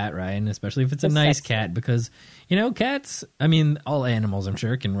cat, right? And especially if it's a nice cat, because, you know, cats, I mean, all animals, I'm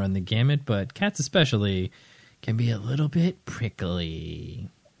sure, can run the gamut, but cats especially can be a little bit prickly.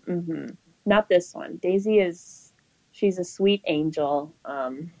 Mm-hmm. Not this one. Daisy she's a sweet angel. I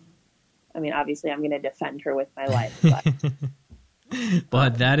mean, obviously I'm going to defend her with my life, but...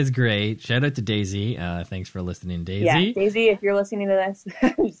 But that is great. Shout out to Daisy. Thanks for listening, Daisy. Yeah, Daisy, if you're listening to this,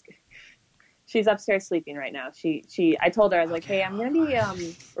 she's upstairs sleeping right now. I told her, I was like, hey, I'm going to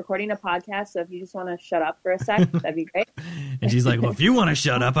be recording a podcast, so if you just want to shut up for a sec, that'd be great. And she's like, well, if you want to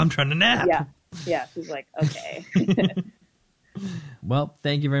shut up, I'm trying to nap. Yeah, she's like, okay. Well,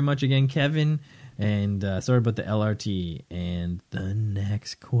 thank you very much again, Kevin. And sorry about the LRT. And the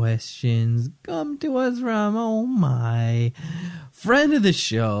next questions come to us from, my friend of the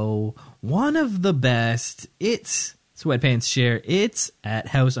show, one of the best. It's Sweatpants Share. It's at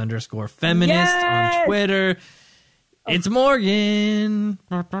 @house_feminist on Twitter. It's Morgan.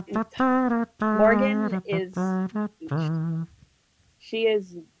 Morgan she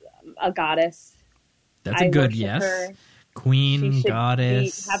is a goddess. That's a good yes. Her. Queen, she should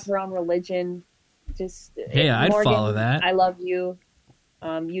goddess. have her own religion. Just hey, I'd Morgan, follow that. I love you.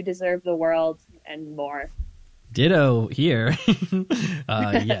 You deserve the world and more. Ditto here.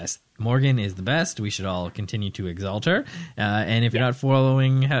 Yes, Morgan is the best. We should all continue to exalt her. And if you're not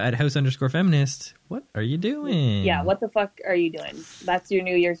following at @house_feminist, what are you doing? Yeah, what the fuck are you doing? That's your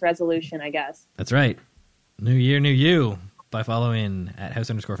New Year's resolution, I guess. That's right. New year, new you, by following at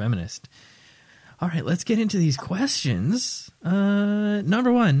 @house_feminist. All right, let's get into these questions.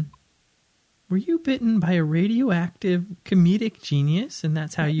 Number one, were you bitten by a radioactive comedic genius, and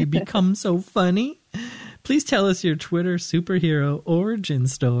that's how you become so funny? Please tell us your Twitter superhero origin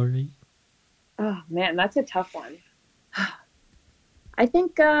story. Oh man, that's a tough one. I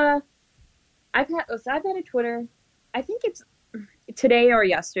think I've had a Twitter. I think it's today or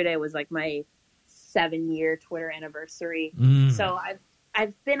yesterday was like my 7-year Twitter anniversary. So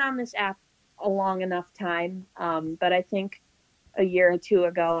I've been on this app a long enough time, but I think a year or two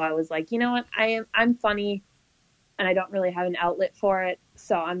ago I was like, you know what, I'm funny, and I don't really have an outlet for it,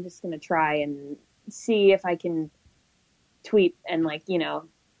 so I'm just gonna try and see if I can tweet and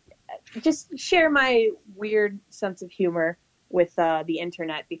just share my weird sense of humor with the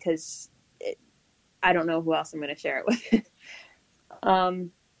internet, because I don't know who else I'm going to share it with.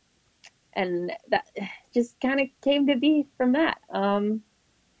 And that just kind of came to be from that.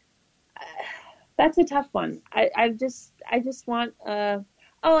 That's a tough one. I just want, all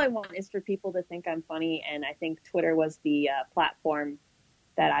I want is for people to think I'm funny. And I think Twitter was the platform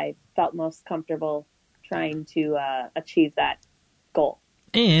that I felt most comfortable trying to achieve that goal.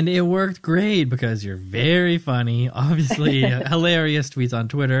 And it worked great because you're very funny, obviously hilarious tweets on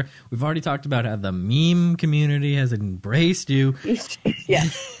Twitter. We've already talked about how the meme community has embraced you. Yeah.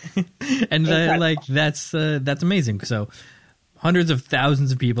 And that's amazing. So hundreds of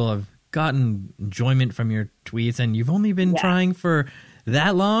thousands of people have gotten enjoyment from your tweets, and you've only been trying for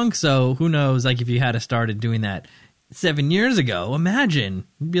that long. So who knows, like if you had started doing that 7 years ago, imagine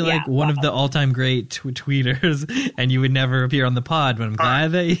you'd be like one of the all-time great tweeters, and you would never appear on the pod. But I'm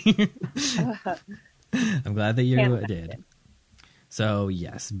glad that you did. So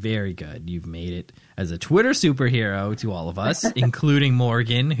yes, very good. You've made it as a Twitter superhero to all of us, including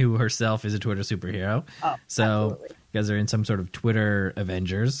Morgan, who herself is a Twitter superhero. Oh, so absolutely. You guys are in some sort of Twitter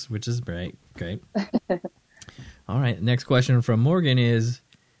Avengers, which is great. All right, next question from Morgan is: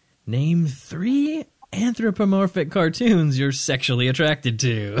 name 3 anthropomorphic cartoons you're sexually attracted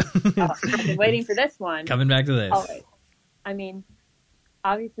to. I've been waiting for this one. Coming back to this. Always. I mean,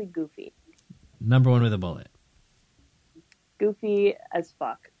 obviously Goofy. Number 1 with a bullet. Goofy as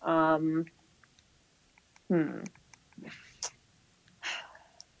fuck.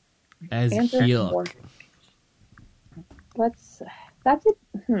 As Heel. That's it.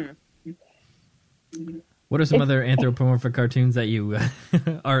 What are some other anthropomorphic cartoons that you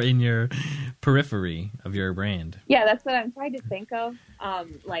are in your periphery of your brand? Yeah, that's what I'm trying to think of.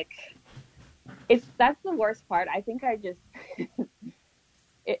 That's the worst part. I think I just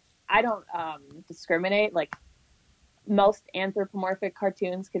I don't discriminate. Like most anthropomorphic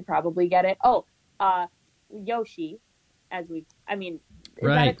cartoons could probably get it. Yoshi, is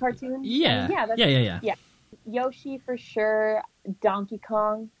that a cartoon? Yeah. Yeah. Yoshi for sure. Donkey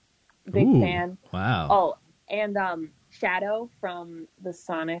Kong, big fan. Wow. Oh, and Shadow from the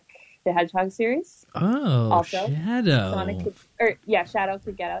Sonic the Hedgehog series. Oh, also, Shadow. Shadow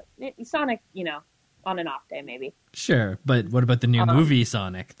could get out. Sonic, on an off day maybe. Sure, but what about the new movie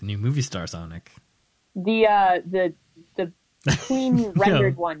Sonic? The new movie star Sonic? The clean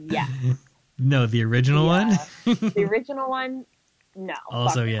rendered one, yeah. No, the original one? The original one, no.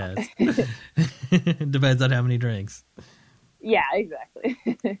 Also, yes. Depends on how many drinks. Yeah, exactly.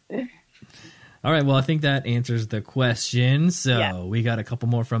 All right, well, I think that answers the question. So we got a couple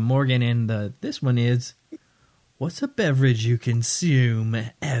more from Morgan, and this one is, what's a beverage you consume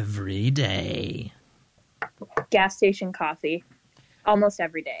every day? Gas station coffee. Almost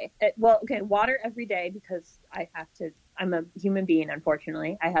every day. Water every day because I'm a human being,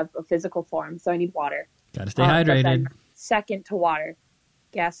 unfortunately. I have a physical form, so I need water. Gotta stay hydrated. Second to water,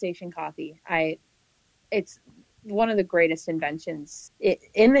 gas station coffee. It's one of the greatest inventions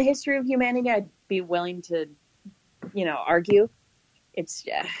in the history of humanity. I'd be willing to, argue. It's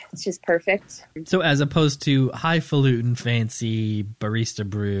just perfect. So as opposed to highfalutin, fancy, barista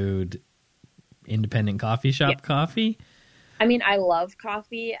brewed, independent coffee shop coffee? I mean, I love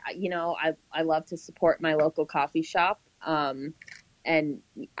coffee. I love to support my local coffee shop. And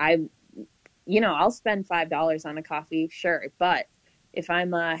I'll spend $5 on a coffee, sure. But if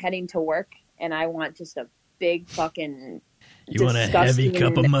I'm heading to work and I want just a big fucking you want a heavy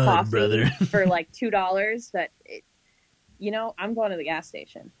cup of mud, brother, for like $2, I'm going to the gas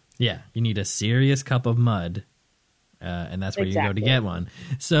station. Yeah, you need a serious cup of mud, and that's where you go to get one.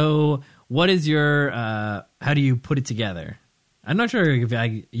 So, what is your? How do you put it together? I'm not sure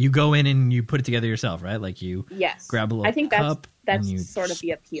if you go in and you put it together yourself, right? Like you Yes. grab a little I think cup that's and you sort of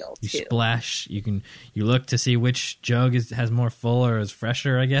the appeal you too. splash. You look to see which jug has more full or is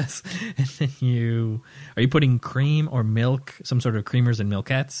fresher, I guess. And then are you putting cream or milk, some sort of creamers and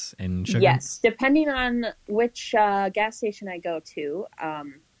milkettes and sugar? Yes, depending on which gas station I go to.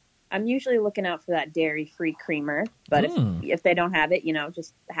 I'm usually looking out for that dairy-free creamer, but if they don't have it,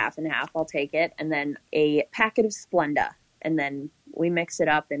 just half and half, I'll take it. And then a packet of Splenda, and then we mix it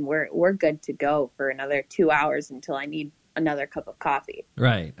up, and we're good to go for another 2 hours until I need another cup of coffee.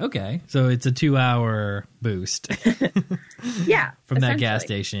 Right. Okay. So it's a 2-hour boost. Yeah. From that gas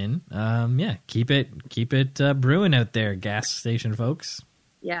station. Yeah. Keep it brewing out there, gas station folks.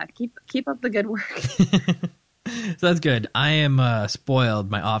 Yeah. Keep up the good work. So that's good. I am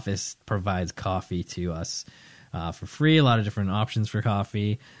spoiled. My office provides coffee to us for free. A lot of different options for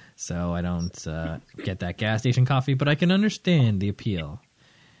coffee. So I don't get that gas station coffee, but I can understand the appeal.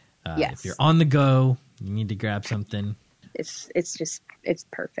 Yes. If you're on the go, you need to grab something. It's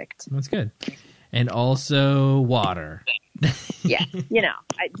perfect. That's good. And also water. Yeah.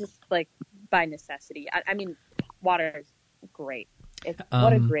 I just like by necessity. I mean, water is great.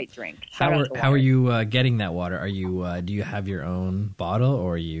 What a great drink. How are you getting that water? Are you do you have your own bottle,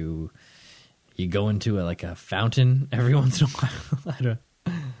 or you go into a fountain every once in a while?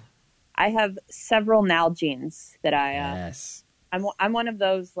 I have several Nalgene's that I. Yes. I'm one of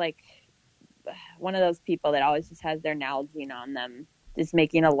those people that always just has their Nalgene on them, just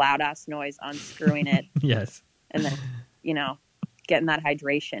making a loud ass noise, unscrewing it. Yes. And then getting that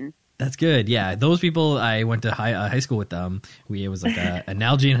hydration. That's good. Yeah, those people, I went to high school with them. It was like a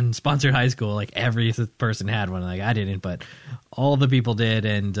Nalgene sponsored high school. Like every person had one. Like I didn't, but all the people did.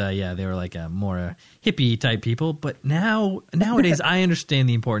 And they were like more hippie type people. But nowadays, I understand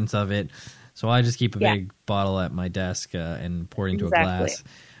the importance of it. So I just keep a big bottle at my desk and pour it into a glass.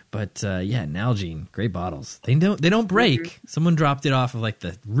 But Nalgene, great bottles. They don't break. Mm-hmm. Someone dropped it off of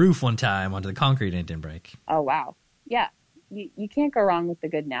the roof one time onto the concrete and it didn't break. Oh wow, yeah. You can't go wrong with the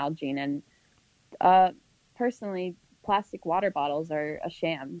good Nalgene. And personally, plastic water bottles are a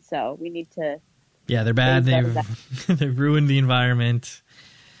sham. So we need to. Yeah, they're bad. They've ruined the environment.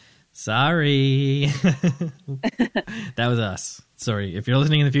 Sorry. That was us. Sorry. If you're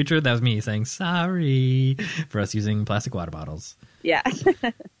listening in the future, that was me saying sorry for us using plastic water bottles. Yeah.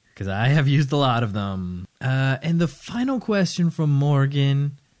 Because I have used a lot of them. And the final question from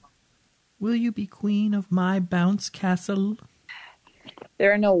Morgan. Will you be queen of my bounce castle?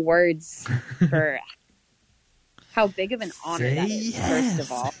 There are no words for how big of an honor that is, first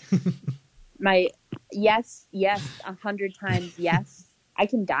of all. My yes, 100 times yes. I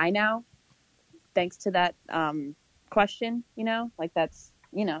can die now, thanks to that question,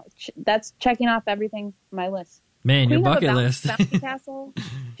 that's checking off everything on my list. Man, Queen your bucket list. Bouncy Castle,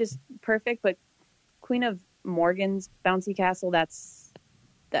 just perfect, but Queen of Morgan's Bouncy Castle, that.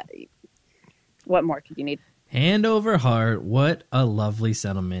 What more could you need? Hand over heart, what a lovely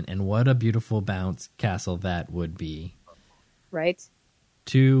settlement and what a beautiful bounce castle that would be. Right?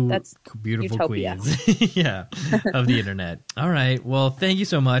 That's beautiful utopia. queens. Yeah, of the internet. All right. Well, thank you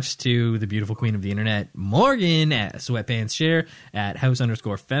so much to the beautiful queen of the internet, Morgan at Sweatpants Share at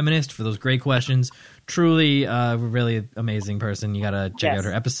House_Feminist for those great questions. Truly a really amazing person. You got to check out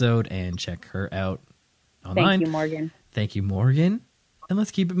her episode and check her out online. Thank you, Morgan. Thank you, Morgan. And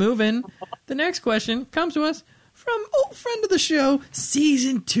let's keep it moving. The next question comes to us from old friend of the show,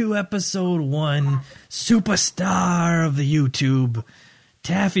 Season 2, Episode 1, superstar of the YouTube,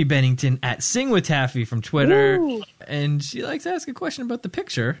 Taffy Bennington at Sing with Taffy from Twitter. Woo! And she likes to ask a question about the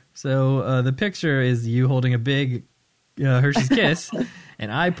picture. So the picture is you holding a big Hershey's Kiss, and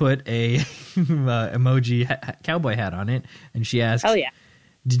I put a emoji cowboy hat on it. And she asks, "Oh yeah,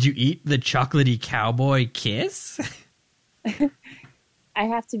 did you eat the chocolatey cowboy kiss?" I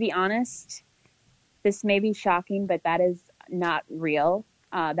have to be honest. This may be shocking, but that is not real.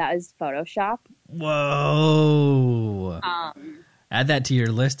 That is Photoshop. Whoa. Add that to your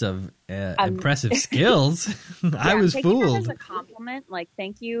list of impressive skills. I was fooled. That as a compliment.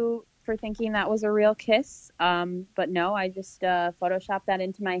 Thank you for thinking that was a real kiss. But no, I just Photoshopped that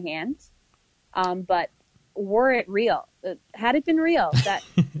into my hand. But were it real, had it been real, that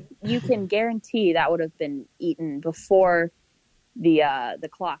you can guarantee that would have been eaten before the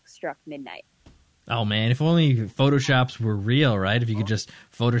clock struck midnight. Oh man, if only Photoshops were real, right? If you could just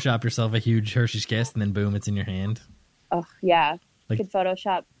Photoshop yourself a huge Hershey's Kiss and then boom, it's in your hand. Oh yeah, could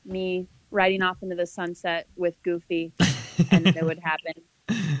Photoshop me riding off into the sunset with Goofy, and it would happen.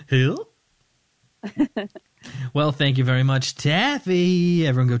 Who? Well, thank you very much, Taffy.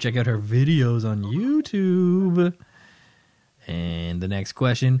 Everyone, go check out her videos on YouTube. And the next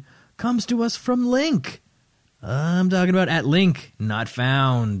question comes to us from Link. I'm talking about at Link Not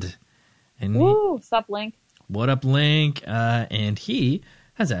Found. And Woo! Sup, Link? what up, Link? And he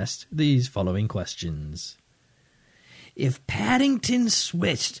has asked these following questions. If Paddington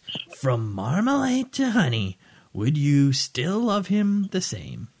switched from marmalade to honey, would you still love him the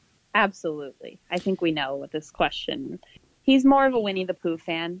same? Absolutely. I think we know what this question. He's more of a Winnie the Pooh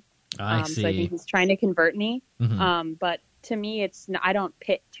fan. I see. So I think he's trying to convert me. Mhm. But to me, I don't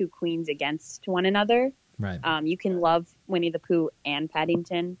pit two queens against one another. Right. You can love Winnie the Pooh and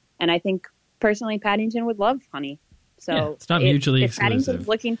Paddington. And I think, personally, Paddington would love honey. So Yeah, it's not mutually if exclusive. Paddington's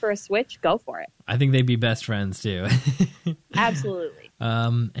looking for a switch, go for it. I think they'd be best friends, too. Absolutely.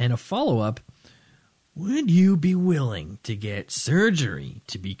 And a follow-up. Would you be willing to get surgery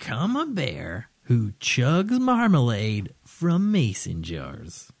to become a bear who chugs marmalade from mason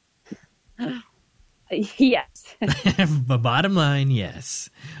jars? Yes. The bottom line, yes.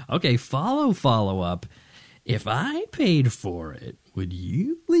 Okay, follow-up. If I paid for it, would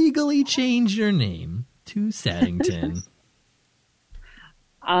you legally change your name to Saddington?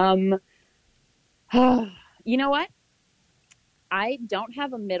 You know what? I don't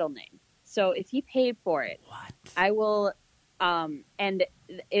have a middle name. So if he paid for it, What? I will, and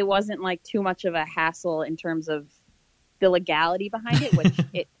it wasn't like too much of a hassle in terms of the legality behind it, which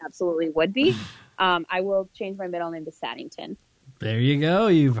it absolutely would be. I will change my middle name to Saddington. There you go.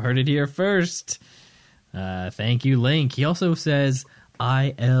 You've heard it here first. Thank you, Link. He also says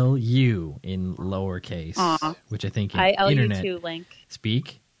ILU in lowercase, Aw. which I think in I L you internet too, Link.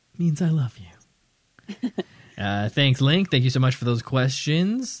 speak means I love you. Thanks, Link. Thank you so much for those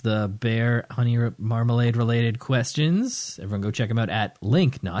questions. The bear honey marmalade related questions. Everyone go check them out at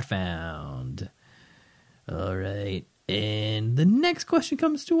Link Not Found. All right. And the next question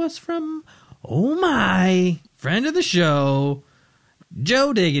comes to us from, oh my, friend of the show,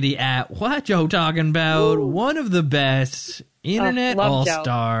 Joe Diggity at What Joe Talking About, Woo. one of the best internet love Joe.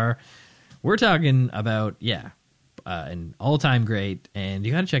 all-star. We're talking about, an all-time great, and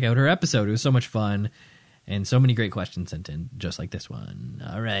you got to check out her episode. It was so much fun, and so many great questions sent in, just like this one.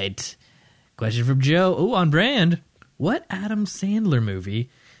 All right. Question from Joe. Oh, on brand. What Adam Sandler movie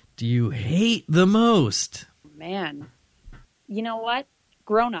do you hate the most? Man. You know what?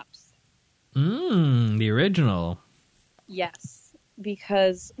 Grown-ups. The original. Yes.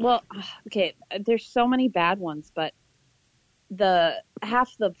 Because, well, okay, there's so many bad ones, but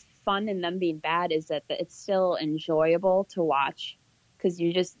half the fun in them being bad is that it's still enjoyable to watch because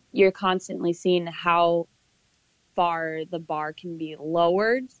you're constantly seeing how far the bar can be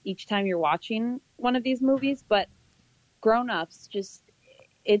lowered each time you're watching one of these movies. But Grown-ups,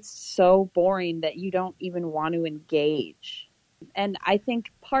 it's so boring that you don't even want to engage. And I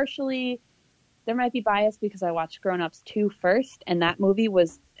think partially there might be bias because I watched Grown-ups 2 first, and that movie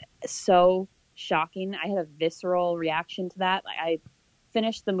was so shocking. I had a visceral reaction to that. Like, I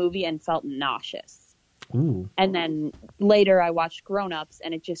finished the movie and felt nauseous. Ooh. And then later I watched Grown-ups,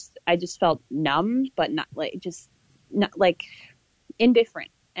 and I just felt numb, but not indifferent.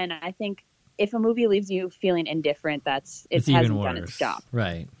 And I think if a movie leaves you feeling indifferent, it It's hasn't even done worse. its job.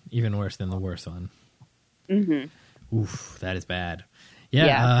 Right. Even worse than the worst one. Mm-hmm. Oof, that is bad.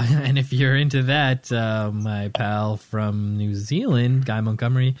 Yeah. And if you're into that, my pal from New Zealand, Guy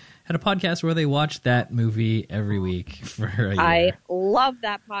Montgomery, had a podcast where they watched that movie every week for a year. I love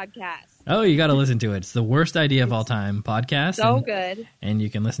that podcast. Oh, you got to listen to it. It's the Worst Idea of All Time podcast. So good. And you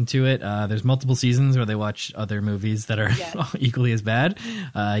can listen to it. There's multiple seasons where they watch other movies that are Yes. equally as bad.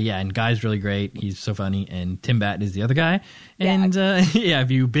 And Guy's really great. He's so funny. And Tim Batten is the other guy. And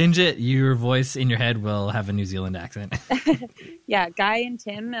if you binge it, your voice in your head will have a New Zealand accent. Yeah, Guy and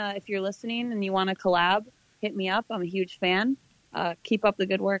Tim, if you're listening and you want to collab, hit me up. I'm a huge fan. Keep up the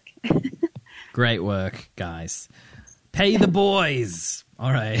good work. Great work, guys. Pay the boys.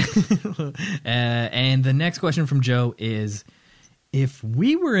 All right. And the next question from Joe is, if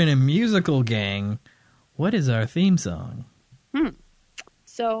we were in a musical gang, what is our theme song?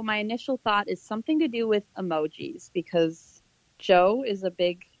 So my initial thought is something to do with emojis, because Joe is a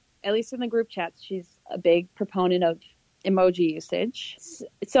big, at least in the group chats, she's a big proponent of emoji usage.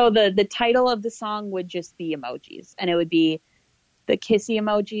 So the title of the song would just be emojis, and it would be the kissy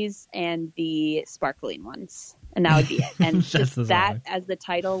emojis and the sparkling ones, and that would be it. And That's just the that song. as the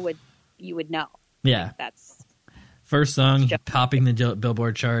title you would know. Yeah. That's First song topping the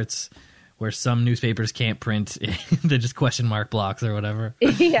Billboard charts, where some newspapers can't print. They're just question mark blocks or whatever.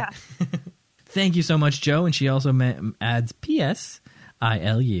 yeah. Thank you so much, Joe. And she also adds P.S.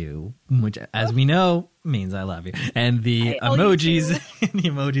 ILU, which, as we know, means I love you. And the I love you emojis, the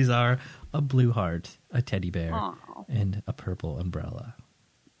emojis are a blue heart, a teddy bear, Aw. and a purple umbrella.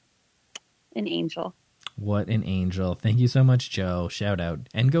 An angel. What an angel. Thank you so much, Joe. Shout out.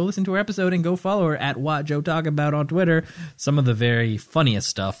 And go listen to her episode and go follow her at What Joe Talk About on Twitter. Some of the very funniest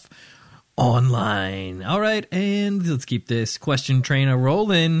stuff online. All right, and let's keep this question train a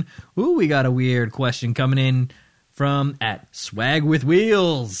rolling. Ooh, we got a weird question coming in from at Swag with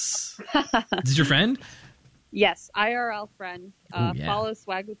Wheels. Is this your friend? Yes, IRL friend. Ooh, yeah. Follow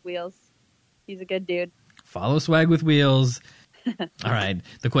Swag with Wheels. He's a good dude. Follow Swag with Wheels. All right,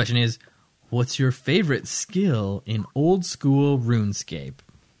 the question is, what's your favorite skill in old school RuneScape?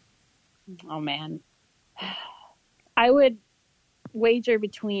 Oh, man. I would wager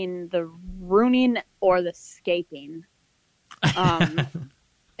between the runing or the scaping.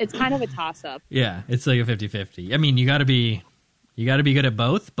 It's kind of a toss-up. Yeah, it's like a 50-50. I mean, you gotta be good at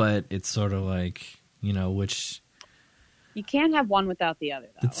both, but it's sort of like, you know, which... You can't have one without the other,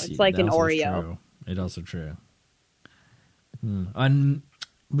 though. It's like an Oreo. True. It's also true.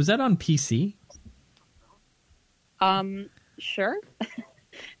 Was that on PC? Sure.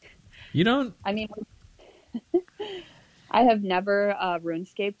 You don't... I mean, I have never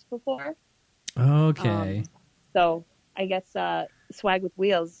RuneScaped before. Okay. So I guess Swag with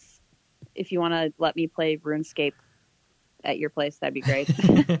Wheels, if you want to let me play RuneScape at your place, that'd be great.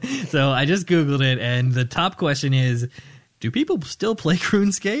 So I just Googled it, and the top question is, do people still play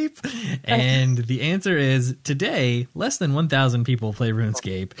RuneScape? And the answer is, today, less than 1,000 people play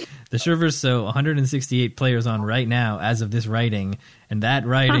RuneScape. The servers show 168 players on right now as of this writing, and that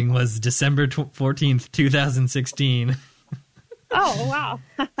writing was December 14th, 2016. Oh, wow.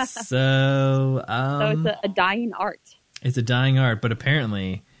 So it's a dying art. It's a dying art, but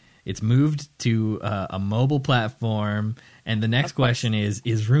apparently it's moved to a mobile platform. And the next question is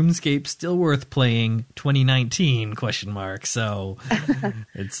RuneScape still worth playing 2019? ? So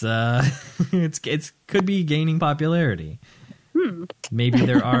it's could be gaining popularity. Maybe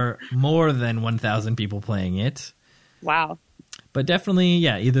there are more than 1,000 people playing it. Wow. But definitely,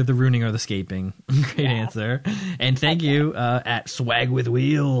 yeah, either the ruining or the scaping. Great answer. And thank you at Swag with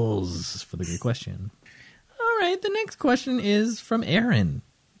Wheels for the great question. All right, the next question is from Aaron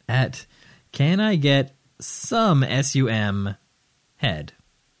at Can I Get Some SUM Head?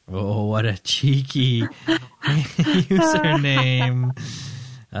 Oh, what a cheeky username.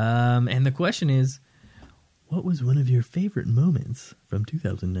 And the question is, what was one of your favorite moments from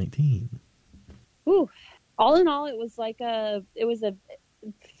 2019? Ooh. All in all, it was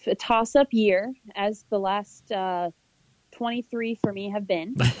a toss-up year, as the last 23 for me have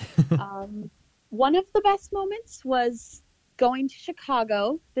been. One of the best moments was going to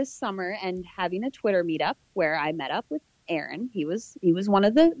Chicago this summer and having a Twitter meetup where I met up with Aaron. He was one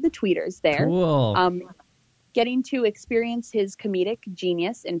of the tweeters there. Cool. Getting to experience his comedic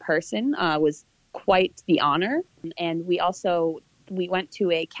genius in person was quite the honor. And we went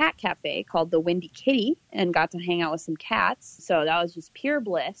to a cat cafe called the Windy Kitty and got to hang out with some cats. So that was just pure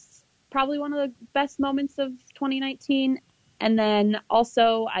bliss. Probably one of the best moments of 2019. And then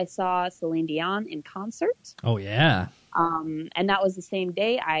also I saw Celine Dion in concert. Oh, yeah. And that was the same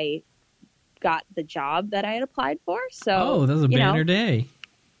day I got the job that I had applied for. So, that was a banner day.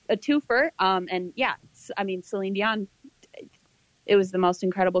 A twofer. And yeah, I mean, Celine Dion, it was the most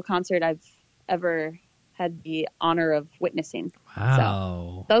incredible concert I've ever had the honor of witnessing.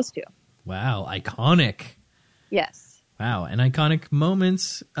 Wow. So, those two. Wow. Iconic. Yes. Wow. And iconic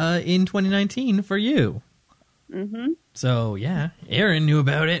moments in 2019 for you. Mm-hmm. So, yeah, Aaron knew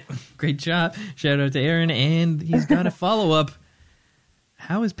about it. Great job. Shout out to Aaron. And he's got a follow-up.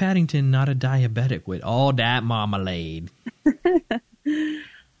 How is Paddington not a diabetic with all that marmalade?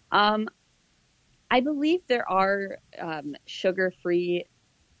 I believe there are sugar-free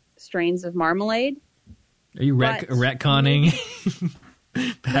strains of marmalade. Are you retconning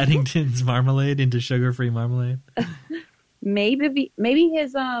Paddington's marmalade into sugar-free marmalade? Maybe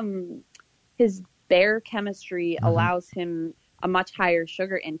his bear chemistry allows him a much higher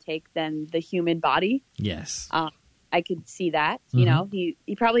sugar intake than the human body. Yes. I could see that. You know, he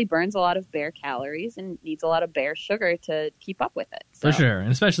probably burns a lot of bear calories and needs a lot of bear sugar to keep up with it. So. For sure.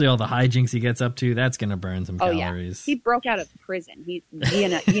 And especially all the hijinks he gets up to, that's going to burn some calories. Yeah. He broke out of prison. You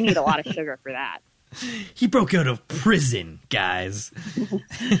need a lot of sugar for that. He broke out of prison, guys.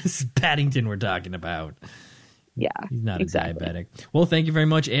 This is Paddington we're talking about. Yeah. He's not a diabetic. Well, thank you very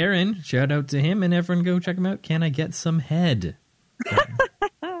much, Aaron. Shout out to him, and everyone go check him out. Can I get some head?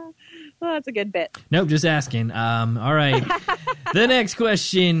 Well, that's a good bit. Nope, just asking. All right. The next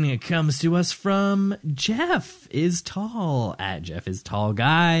question comes to us from Jeff is Tall, at Jeff is Tall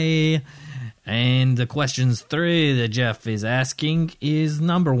Guy. And the questions 3 that Jeff is asking is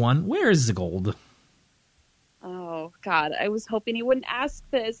number 1, where is the gold? Oh, God, I was hoping he wouldn't ask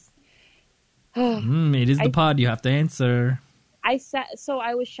this. It is the pod. You have to answer. I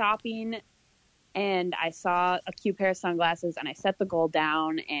was shopping and I saw a cute pair of sunglasses and I set the goal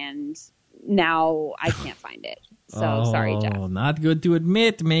down and now I can't find it. So sorry, Jeff. Not good to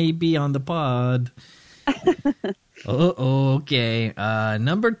admit, maybe on the pod. Okay.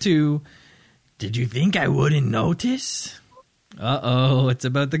 Number 2. Did you think I wouldn't notice? It's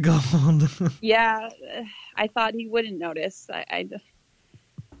about the gold. Yeah, I thought he wouldn't notice.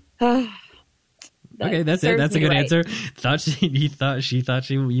 Okay, that's it. That's a good answer. She thought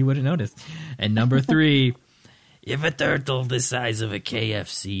you wouldn't notice. And number 3, if a turtle the size of a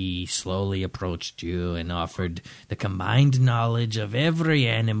KFC slowly approached you and offered the combined knowledge of every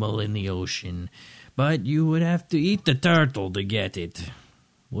animal in the ocean, but you would have to eat the turtle to get it,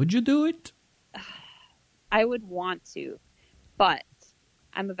 would you do it? I would want to, but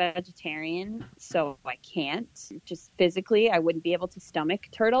I'm a vegetarian, so I can't. Just physically, I wouldn't be able to stomach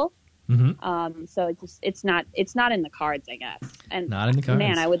turtle. Mm-hmm. So it's not in the cards, I guess. And not in the cards.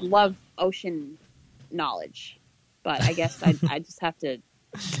 Man, I would love ocean knowledge, but I guess I just have to.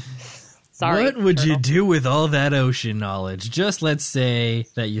 Sorry. What would turtle. you do with all that ocean knowledge? Just let's say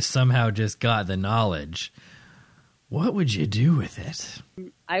that you somehow just got the knowledge. What would you do with it?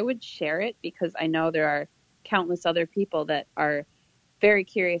 I would share it because I know there are countless other people that are very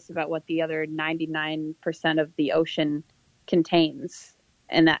curious about what the other 99% of the ocean contains.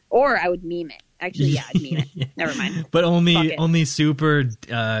 And that, or I would meme it. Actually, yeah, I'd meme it. Never mind. But only super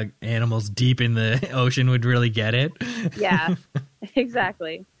animals deep in the ocean would really get it. Yeah,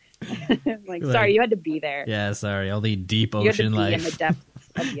 exactly. Sorry, you had to be there. Yeah, sorry. Only deep ocean life in the depths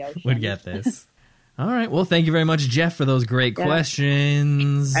of the ocean would get this. All right. Well, thank you very much, Jeff, for those great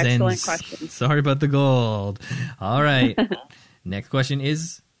questions. Excellent questions. Sorry about the gold. All right. Next question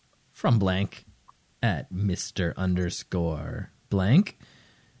is from blank at Mr_blank.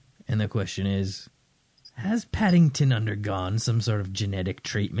 And the question is, has Paddington undergone some sort of genetic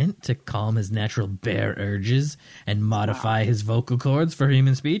treatment to calm his natural bear urges and modify his vocal cords for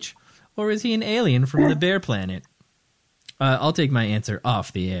human speech? Or is he an alien from the bear planet? I'll take my answer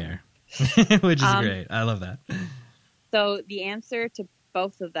off the air, which is great. I love that. So the answer to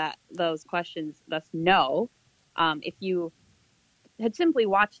both of those questions, thus no. If you had simply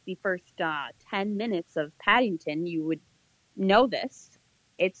watched the first 10 minutes of Paddington, you would know this.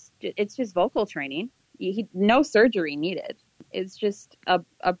 It's just vocal training. No surgery needed. It's just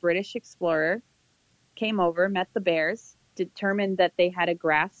a British explorer came over, met the bears, determined that they had a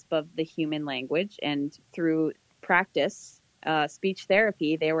grasp of the human language, and through practice, speech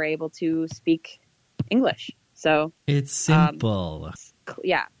therapy, they were able to speak English. So it's simple.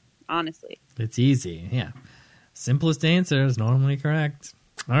 Yeah, honestly. It's easy. Yeah. Simplest answer is normally correct.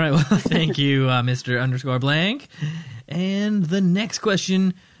 All right. Well, thank you, Mr_blank. And the next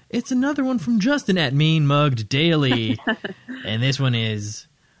question, it's another one from Justin at Mean Mugged Daily. And this one is,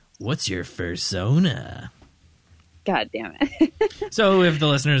 what's your fursona? God damn it. So if the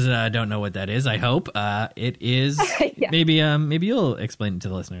listeners don't know what that is, I hope it is. Yeah. Maybe you'll explain it to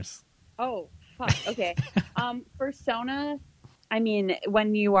the listeners. Oh, fuck. Okay. Fursona, I mean,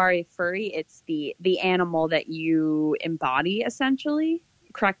 when you are a furry, it's the animal that you embody, essentially.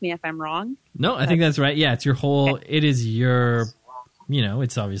 Correct me if I'm wrong. No, I think that's right. Yeah, it's your whole, it is your,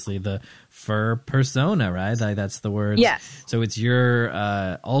 it's obviously the fur persona, right? Like that's the word. Yes. So it's your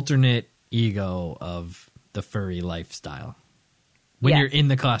alternate ego of the furry lifestyle. When you're in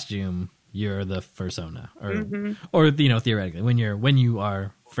the costume, you're the fursona, or theoretically, when you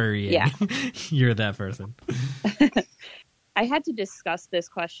are furry, you're that person. I had to discuss this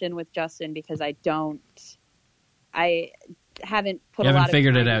question with Justin because I haven't put a lot of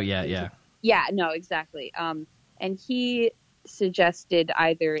figured time it out yet. Yeah, no, exactly. And he suggested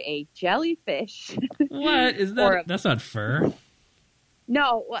either a jellyfish. What is that? That's not fur.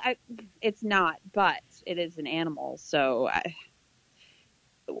 No, well, it's not, but it is an animal. So,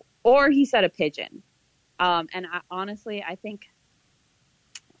 or he said a pigeon. And honestly, I think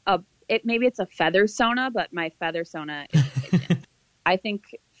maybe it's a feathersona, but my feathersona is a pigeon. I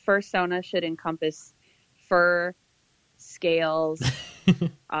think fursona should encompass fur, scales,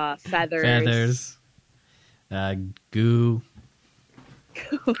 feathers, goo.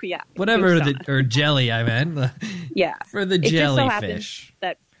 Yeah, whatever or jelly. I meant. Yeah, for the jellyfish.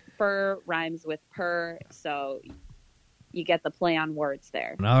 That fur rhymes with purr, so you get the play on words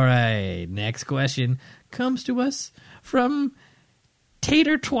there. All right, next question comes to us from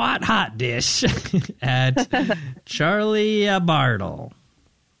Tater Twat Hot Dish at Charlie Bartle.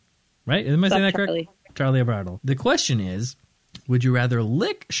 Right? Am I saying that correct? Charlie? Charlie Bartle. The question is, Would you rather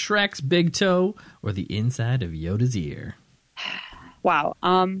lick Shrek's big toe or the inside of Yoda's ear? Wow.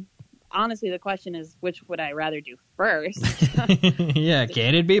 Honestly, the question is, which would I rather do first? Yeah,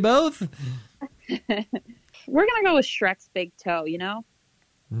 can it be both? We're going to go with Shrek's big toe, you know?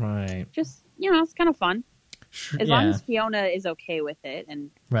 Right. Just, you know, it's kind of fun. As long as Fiona is okay with it.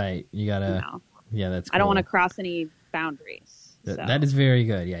 And right. You got to, you know, yeah, that's cool. I don't want to cross any boundaries. So. That is very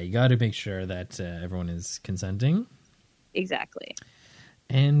good. Yeah, you got to make sure that everyone is consenting. Exactly.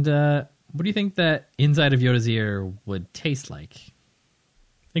 And what do you think that inside of Yoda's ear would taste like?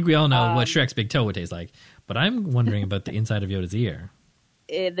 I think we all know what Shrek's big toe would taste like, but I'm wondering about the inside of Yoda's ear.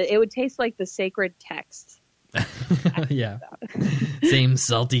 It would taste like the sacred text. Yeah. Same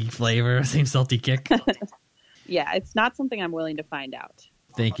salty flavor, same salty kick. Yeah, it's not something I'm willing to find out.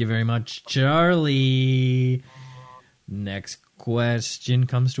 Thank you very much, Charlie. Next question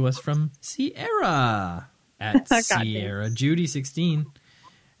comes to us from Sierra at Sierra Judy 16.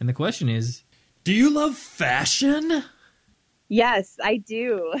 And the question is, do you love fashion? Yes, I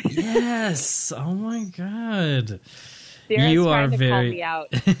do. Yes. Oh my God. Sarah's you trying are to very call me out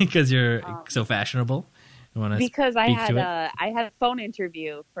because you're so fashionable. Because I had a phone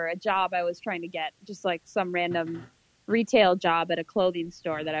interview for a job I was trying to get, just like some random retail job at a clothing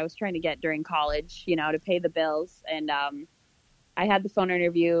store that I was trying to get during college, you know, to pay the bills. And I had the phone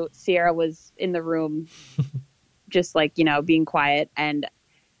interview. Sierra was in the room, just like, you know, being quiet. And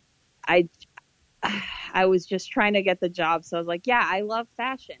I was just trying to get the job. So I was like, yeah, I love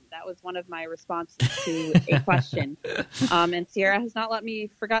fashion. That was one of my responses to a question. And Sierra has not let me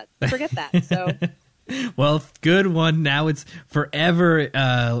forget that. So. Well, good one. Now it's forever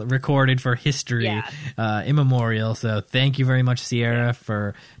recorded for history, immemorial. So thank you very much, Sierra,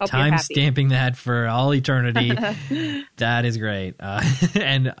 for time stamping that for all eternity. That is great.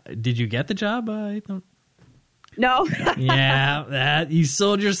 And did you get the job? I don't. No. Yeah, that you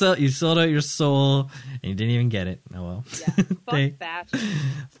sold yourself. You sold out your soul, and you didn't even get it. Oh well. Yeah. Fuck fashion.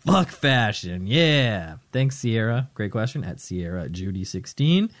 Fuck fashion. Yeah. Thanks, Sierra. Great question at Sierra Judy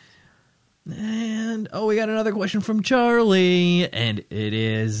 16. And we got another question from Charlie, and it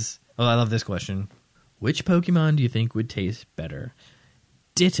is. Oh, I love this question. Which Pokemon do you think would taste better,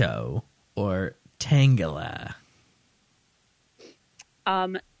 Ditto or Tangela?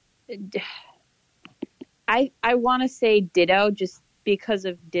 I want to say Ditto just because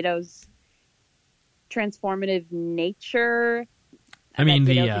of Ditto's transformative nature. I mean,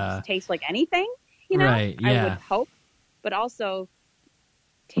 Ditto could just taste like anything, you know? Right, yeah. I would hope. But also,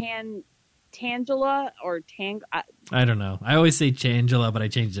 Tangela or Tang... I don't know. I always say Tangela, but I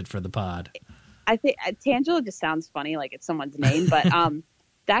changed it for the pod. I think Tangela just sounds funny, like it's someone's name, but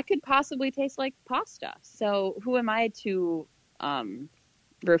that could possibly taste like pasta. So who am I to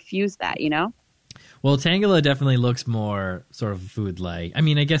refuse that, you know? Well, Tangela definitely looks more sort of food-like. I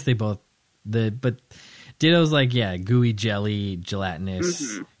mean, I guess they both... But Ditto's like, yeah, gooey jelly, gelatinous.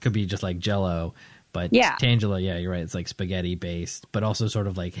 Mm-hmm. Could be just like Jell-O. But Tangela, yeah, you're right. It's like spaghetti-based, but also sort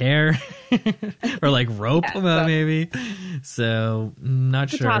of like hair. Or like rope, maybe. So, not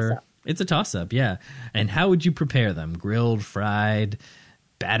sure. It's a toss-up, yeah. And how would you prepare them? Grilled, fried,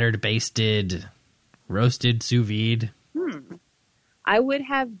 battered, basted, roasted, sous vide? I would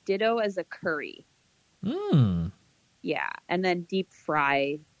have Ditto as a curry. Yeah, and then deep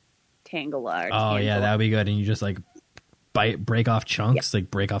fry Tangela. Oh, yeah, that would be good. And you just like break off chunks, like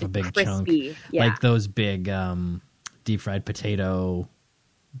break off a big chunk. Like those big deep fried potato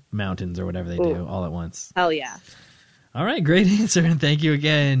mountains or whatever they do all at once. Hell yeah. All right, great answer. And thank you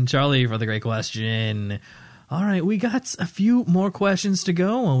again, Charlie, for the great question. All right, we got a few more questions to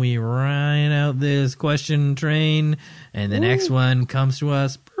go when we ride out this question train. And the next one comes to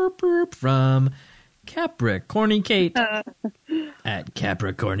us from Capricorny Kate at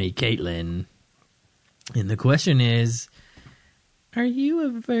Capricorny Caitlin. And the question is, are you a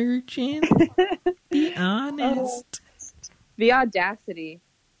virgin? Be honest. The audacity.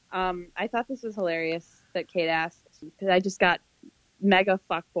 I thought this was hilarious that Kate asked, because I just got mega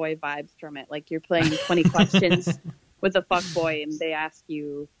fuckboy vibes from it. Like you're playing 20 questions with a fuckboy and they ask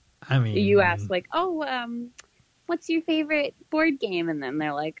you, you ask like, what's your favorite board game? And then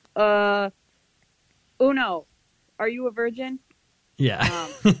they're like, Uno, are you a virgin? Yeah.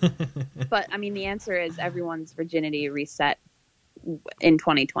 But I mean, the answer is everyone's virginity reset in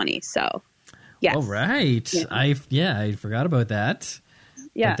 2020. So yes. All right. Yeah. I forgot about that.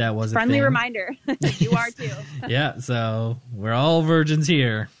 Yeah, but that was a friendly thing. reminder. You are too. Yeah, so we're all virgins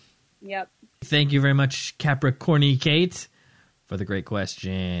here. Yep. Thank you very much, Capricorny Kate, for the great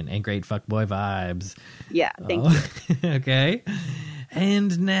question and great fuckboy vibes. Yeah, thank you. Okay.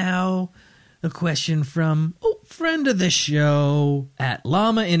 And now a question from friend of the show at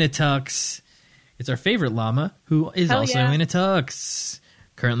Llama in a Tux. It's our favorite llama, who is also in a tux.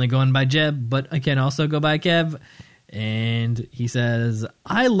 Currently going by Jeb, but I can also go by Kev. And he says,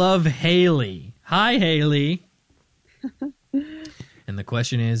 I love Haley. Hi, Haley. And my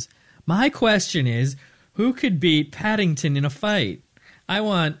question is, who could beat Paddington in a fight? I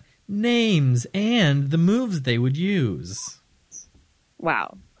want names and the moves they would use.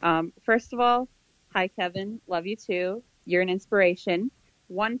 Wow. First of all, hi, Kevin. Love you too. You're an inspiration.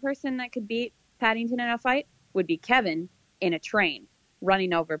 One person that could beat Paddington in a fight would be Kevin in a train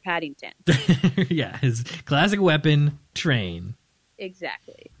running over Paddington. Yeah, his classic weapon, train.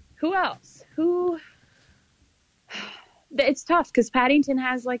 Exactly. Who else? It's tough because Paddington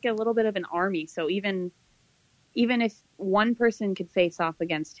has like a little bit of an army, so even if one person could face off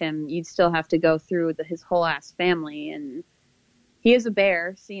against him, you'd still have to go through his whole ass family. And he is a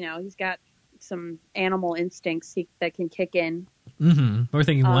bear, so he's got some animal instincts that can kick in. Mm-hmm. We're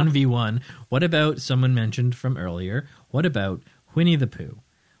thinking 1v1. What about someone mentioned from earlier? What about Winnie the Pooh?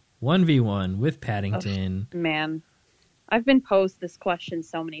 1v1 with Paddington. Oh, man, I've been posed this question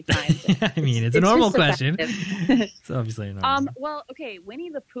so many times. I mean, it's a normal question. It's obviously a normal. Well, okay,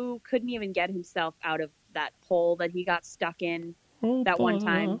 Winnie the Pooh couldn't even get himself out of that hole that he got stuck in that one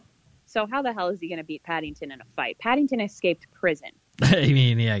time. So how the hell is he going to beat Paddington in a fight? Paddington escaped prison. I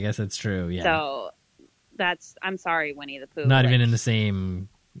mean, yeah, I guess that's true. Yeah. So I'm sorry, Winnie the Pooh. Not even in the same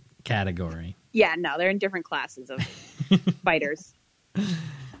category. Yeah, no, they're in different classes of fighters.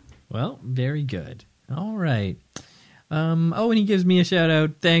 Well, very good. All right. And he gives me a shout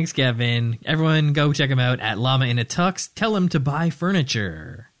out. Thanks, Kevin. Everyone go check him out at Llama in a Tux. Tell him to buy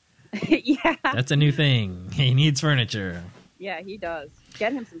furniture. Yeah. That's a new thing. He needs furniture. Yeah, he does.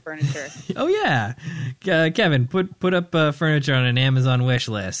 Get him some furniture. Oh, yeah. Kevin, put up furniture on an Amazon wish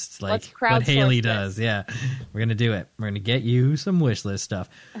list, like what Haley does. Yeah, we're going to do it. We're going to get you some wish list stuff.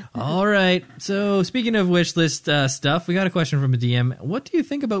 All right. So speaking of wish list stuff, we got a question from a DM. What do you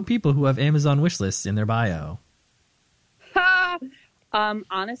think about people who have Amazon wish lists in their bio?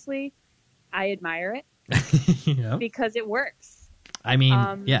 Honestly, I admire it Yep. because it works. I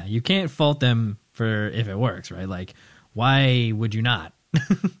mean, yeah, you can't fault them for if it works, right? Like, why would you not?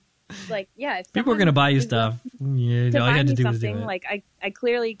 Like, yeah, if people are going to buy you stuff, all you have to do is do it. Like, I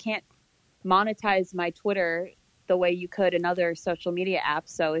clearly can't monetize my Twitter the way you could another social media app.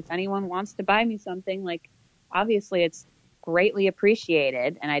 So if anyone wants to buy me something, like, obviously it's greatly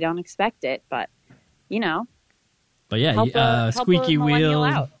appreciated, and I don't expect it, but But yeah, squeaky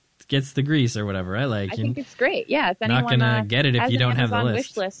wheel gets the grease or whatever, right? Like, I think it's great. Yeah, if anyone not gonna get it if you don't have the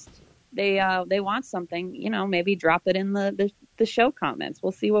list. Wish list, they want something, maybe drop it in the show comments.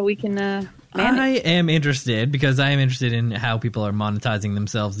 We'll see what we can manage. I am interested because I am interested in how people are monetizing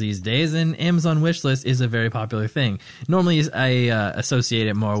themselves these days, and Amazon wishlist is a very popular thing. Normally, I associate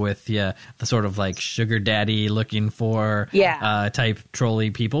it more with the sort of like sugar daddy looking for type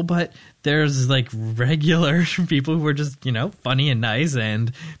trolley people, but there's like regular people who are just funny and nice,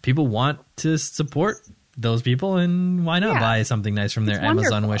 and people want to support those people, and why not buy something nice from their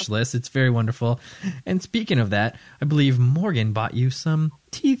Amazon wish list? It's very wonderful. And speaking of that, I believe Morgan bought you some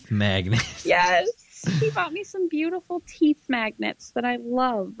teeth magnets. Yes, he bought me some beautiful teeth magnets that I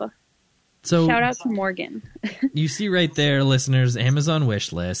love. So shout out to Morgan. You see right there, listeners, Amazon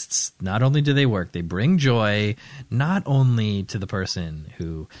wish lists, not only do they work, they bring joy not only to the person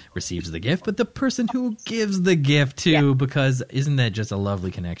who receives the gift, but the person who gives the gift too, because isn't that just a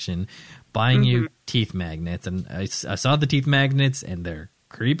lovely connection? Buying you teeth magnets, and I saw the teeth magnets, and they're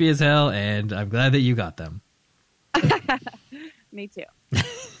creepy as hell, and I'm glad that you got them. Me too.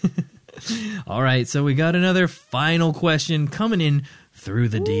 All right, so we got another final question coming in through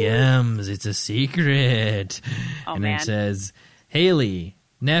the DMs. It's a secret. Oh, and man. It says, Haley,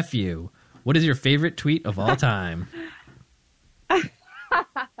 nephew, what is your favorite tweet of all time?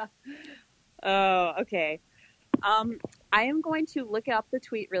 Oh, okay. I am going to look up the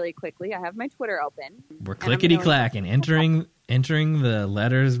tweet really quickly. I have my Twitter open. We're clickety-clacking, entering the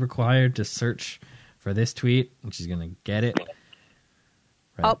letters required to search for this tweet, and she's going to get it.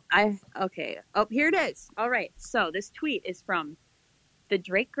 Right. Oh, here it is. All right. So this tweet is from the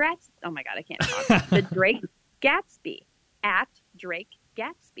Drake Gatsby. Oh my God, I can't talk. The Drake Gatsby at Drake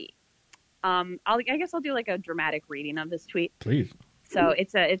Gatsby. I guess I'll do like a dramatic reading of this tweet. Please. So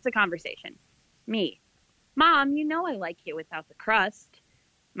it's a conversation. Me. Mom, I like it without the crust.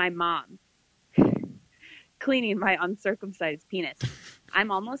 My mom. Cleaning my uncircumcised penis. I'm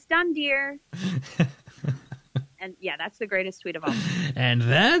almost done, dear. And yeah, that's the greatest tweet of all. And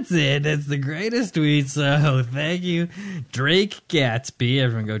that's it. That's the greatest tweet. So thank you, Drake Gatsby.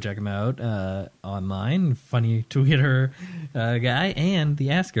 Everyone go check him out online. Funny Twitter guy and the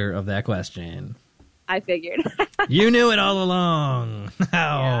asker of that question. I figured. You knew it all along.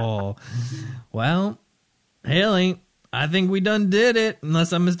 Oh. Well, Haley, I think we done did it.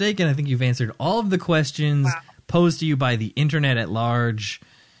 Unless I'm mistaken, I think you've answered all of the questions posed to you by the internet at large.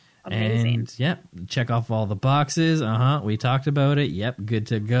 Amazing. And, yep, check off all the boxes. We talked about it. Yep, good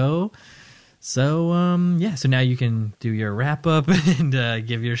to go. So, so now you can do your wrap-up and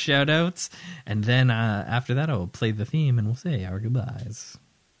give your shout-outs. And then after that, I'll play the theme and we'll say our goodbyes.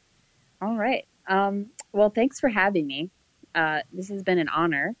 All right. Well, thanks for having me. This has been an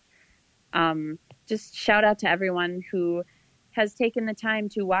honor. Just shout out to everyone who has taken the time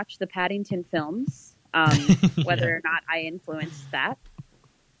to watch the Paddington films, whether or not I influenced that.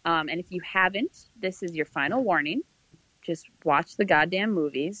 And if you haven't, this is your final warning. Just watch the goddamn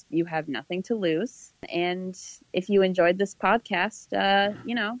movies. You have nothing to lose. And if you enjoyed this podcast,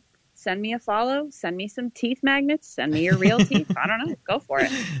 send me a follow, send me some teeth magnets, send me your real teeth. I don't know. Go for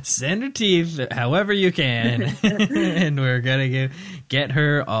it. Send her teeth however you can. And we're going to get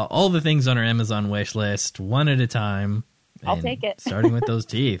her all the things on her Amazon wish list one at a time. I'll take it. Starting with those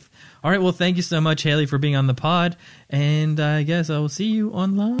teeth. All right. Well, thank you so much, Haley, for being on the pod. And I guess I will see you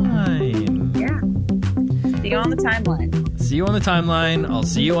online. Yeah. See you on the timeline. See you on the timeline. I'll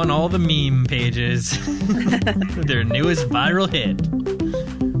see you on all the meme pages. Their newest viral hit.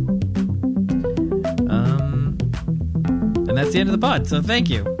 And that's the end of the pod, so thank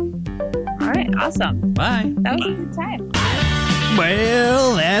you. All right, awesome. Bye. That was a good time.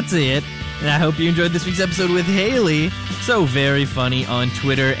 Well, that's it. And I hope you enjoyed this week's episode with Haley. So very funny on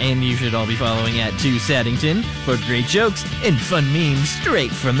Twitter, and you should all be following at 2Saddington for great jokes and fun memes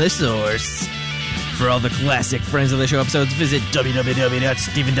straight from the source. For all the classic Friends of the Show episodes, visit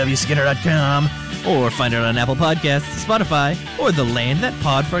www.stevendwskinner.com or find it on Apple Podcasts, Spotify, or the land that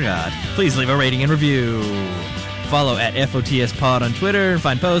Pod forgot. Please leave a rating and review. Follow at FOTS Pod on Twitter and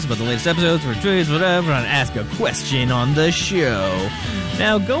find posts about the latest episodes, retweets, whatever, and ask a question on the show.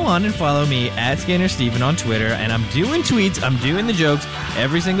 Now go on and follow me at Skinner Steven on Twitter, and I'm doing tweets, I'm doing the jokes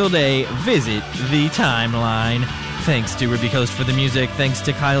every single day. Visit the timeline. Thanks to Ruby Coast for the music, thanks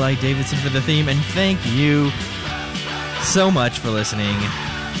to Kylie Davidson for the theme, and thank you so much for listening.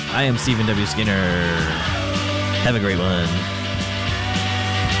 I am Stephen W. Skinner. Have a great one.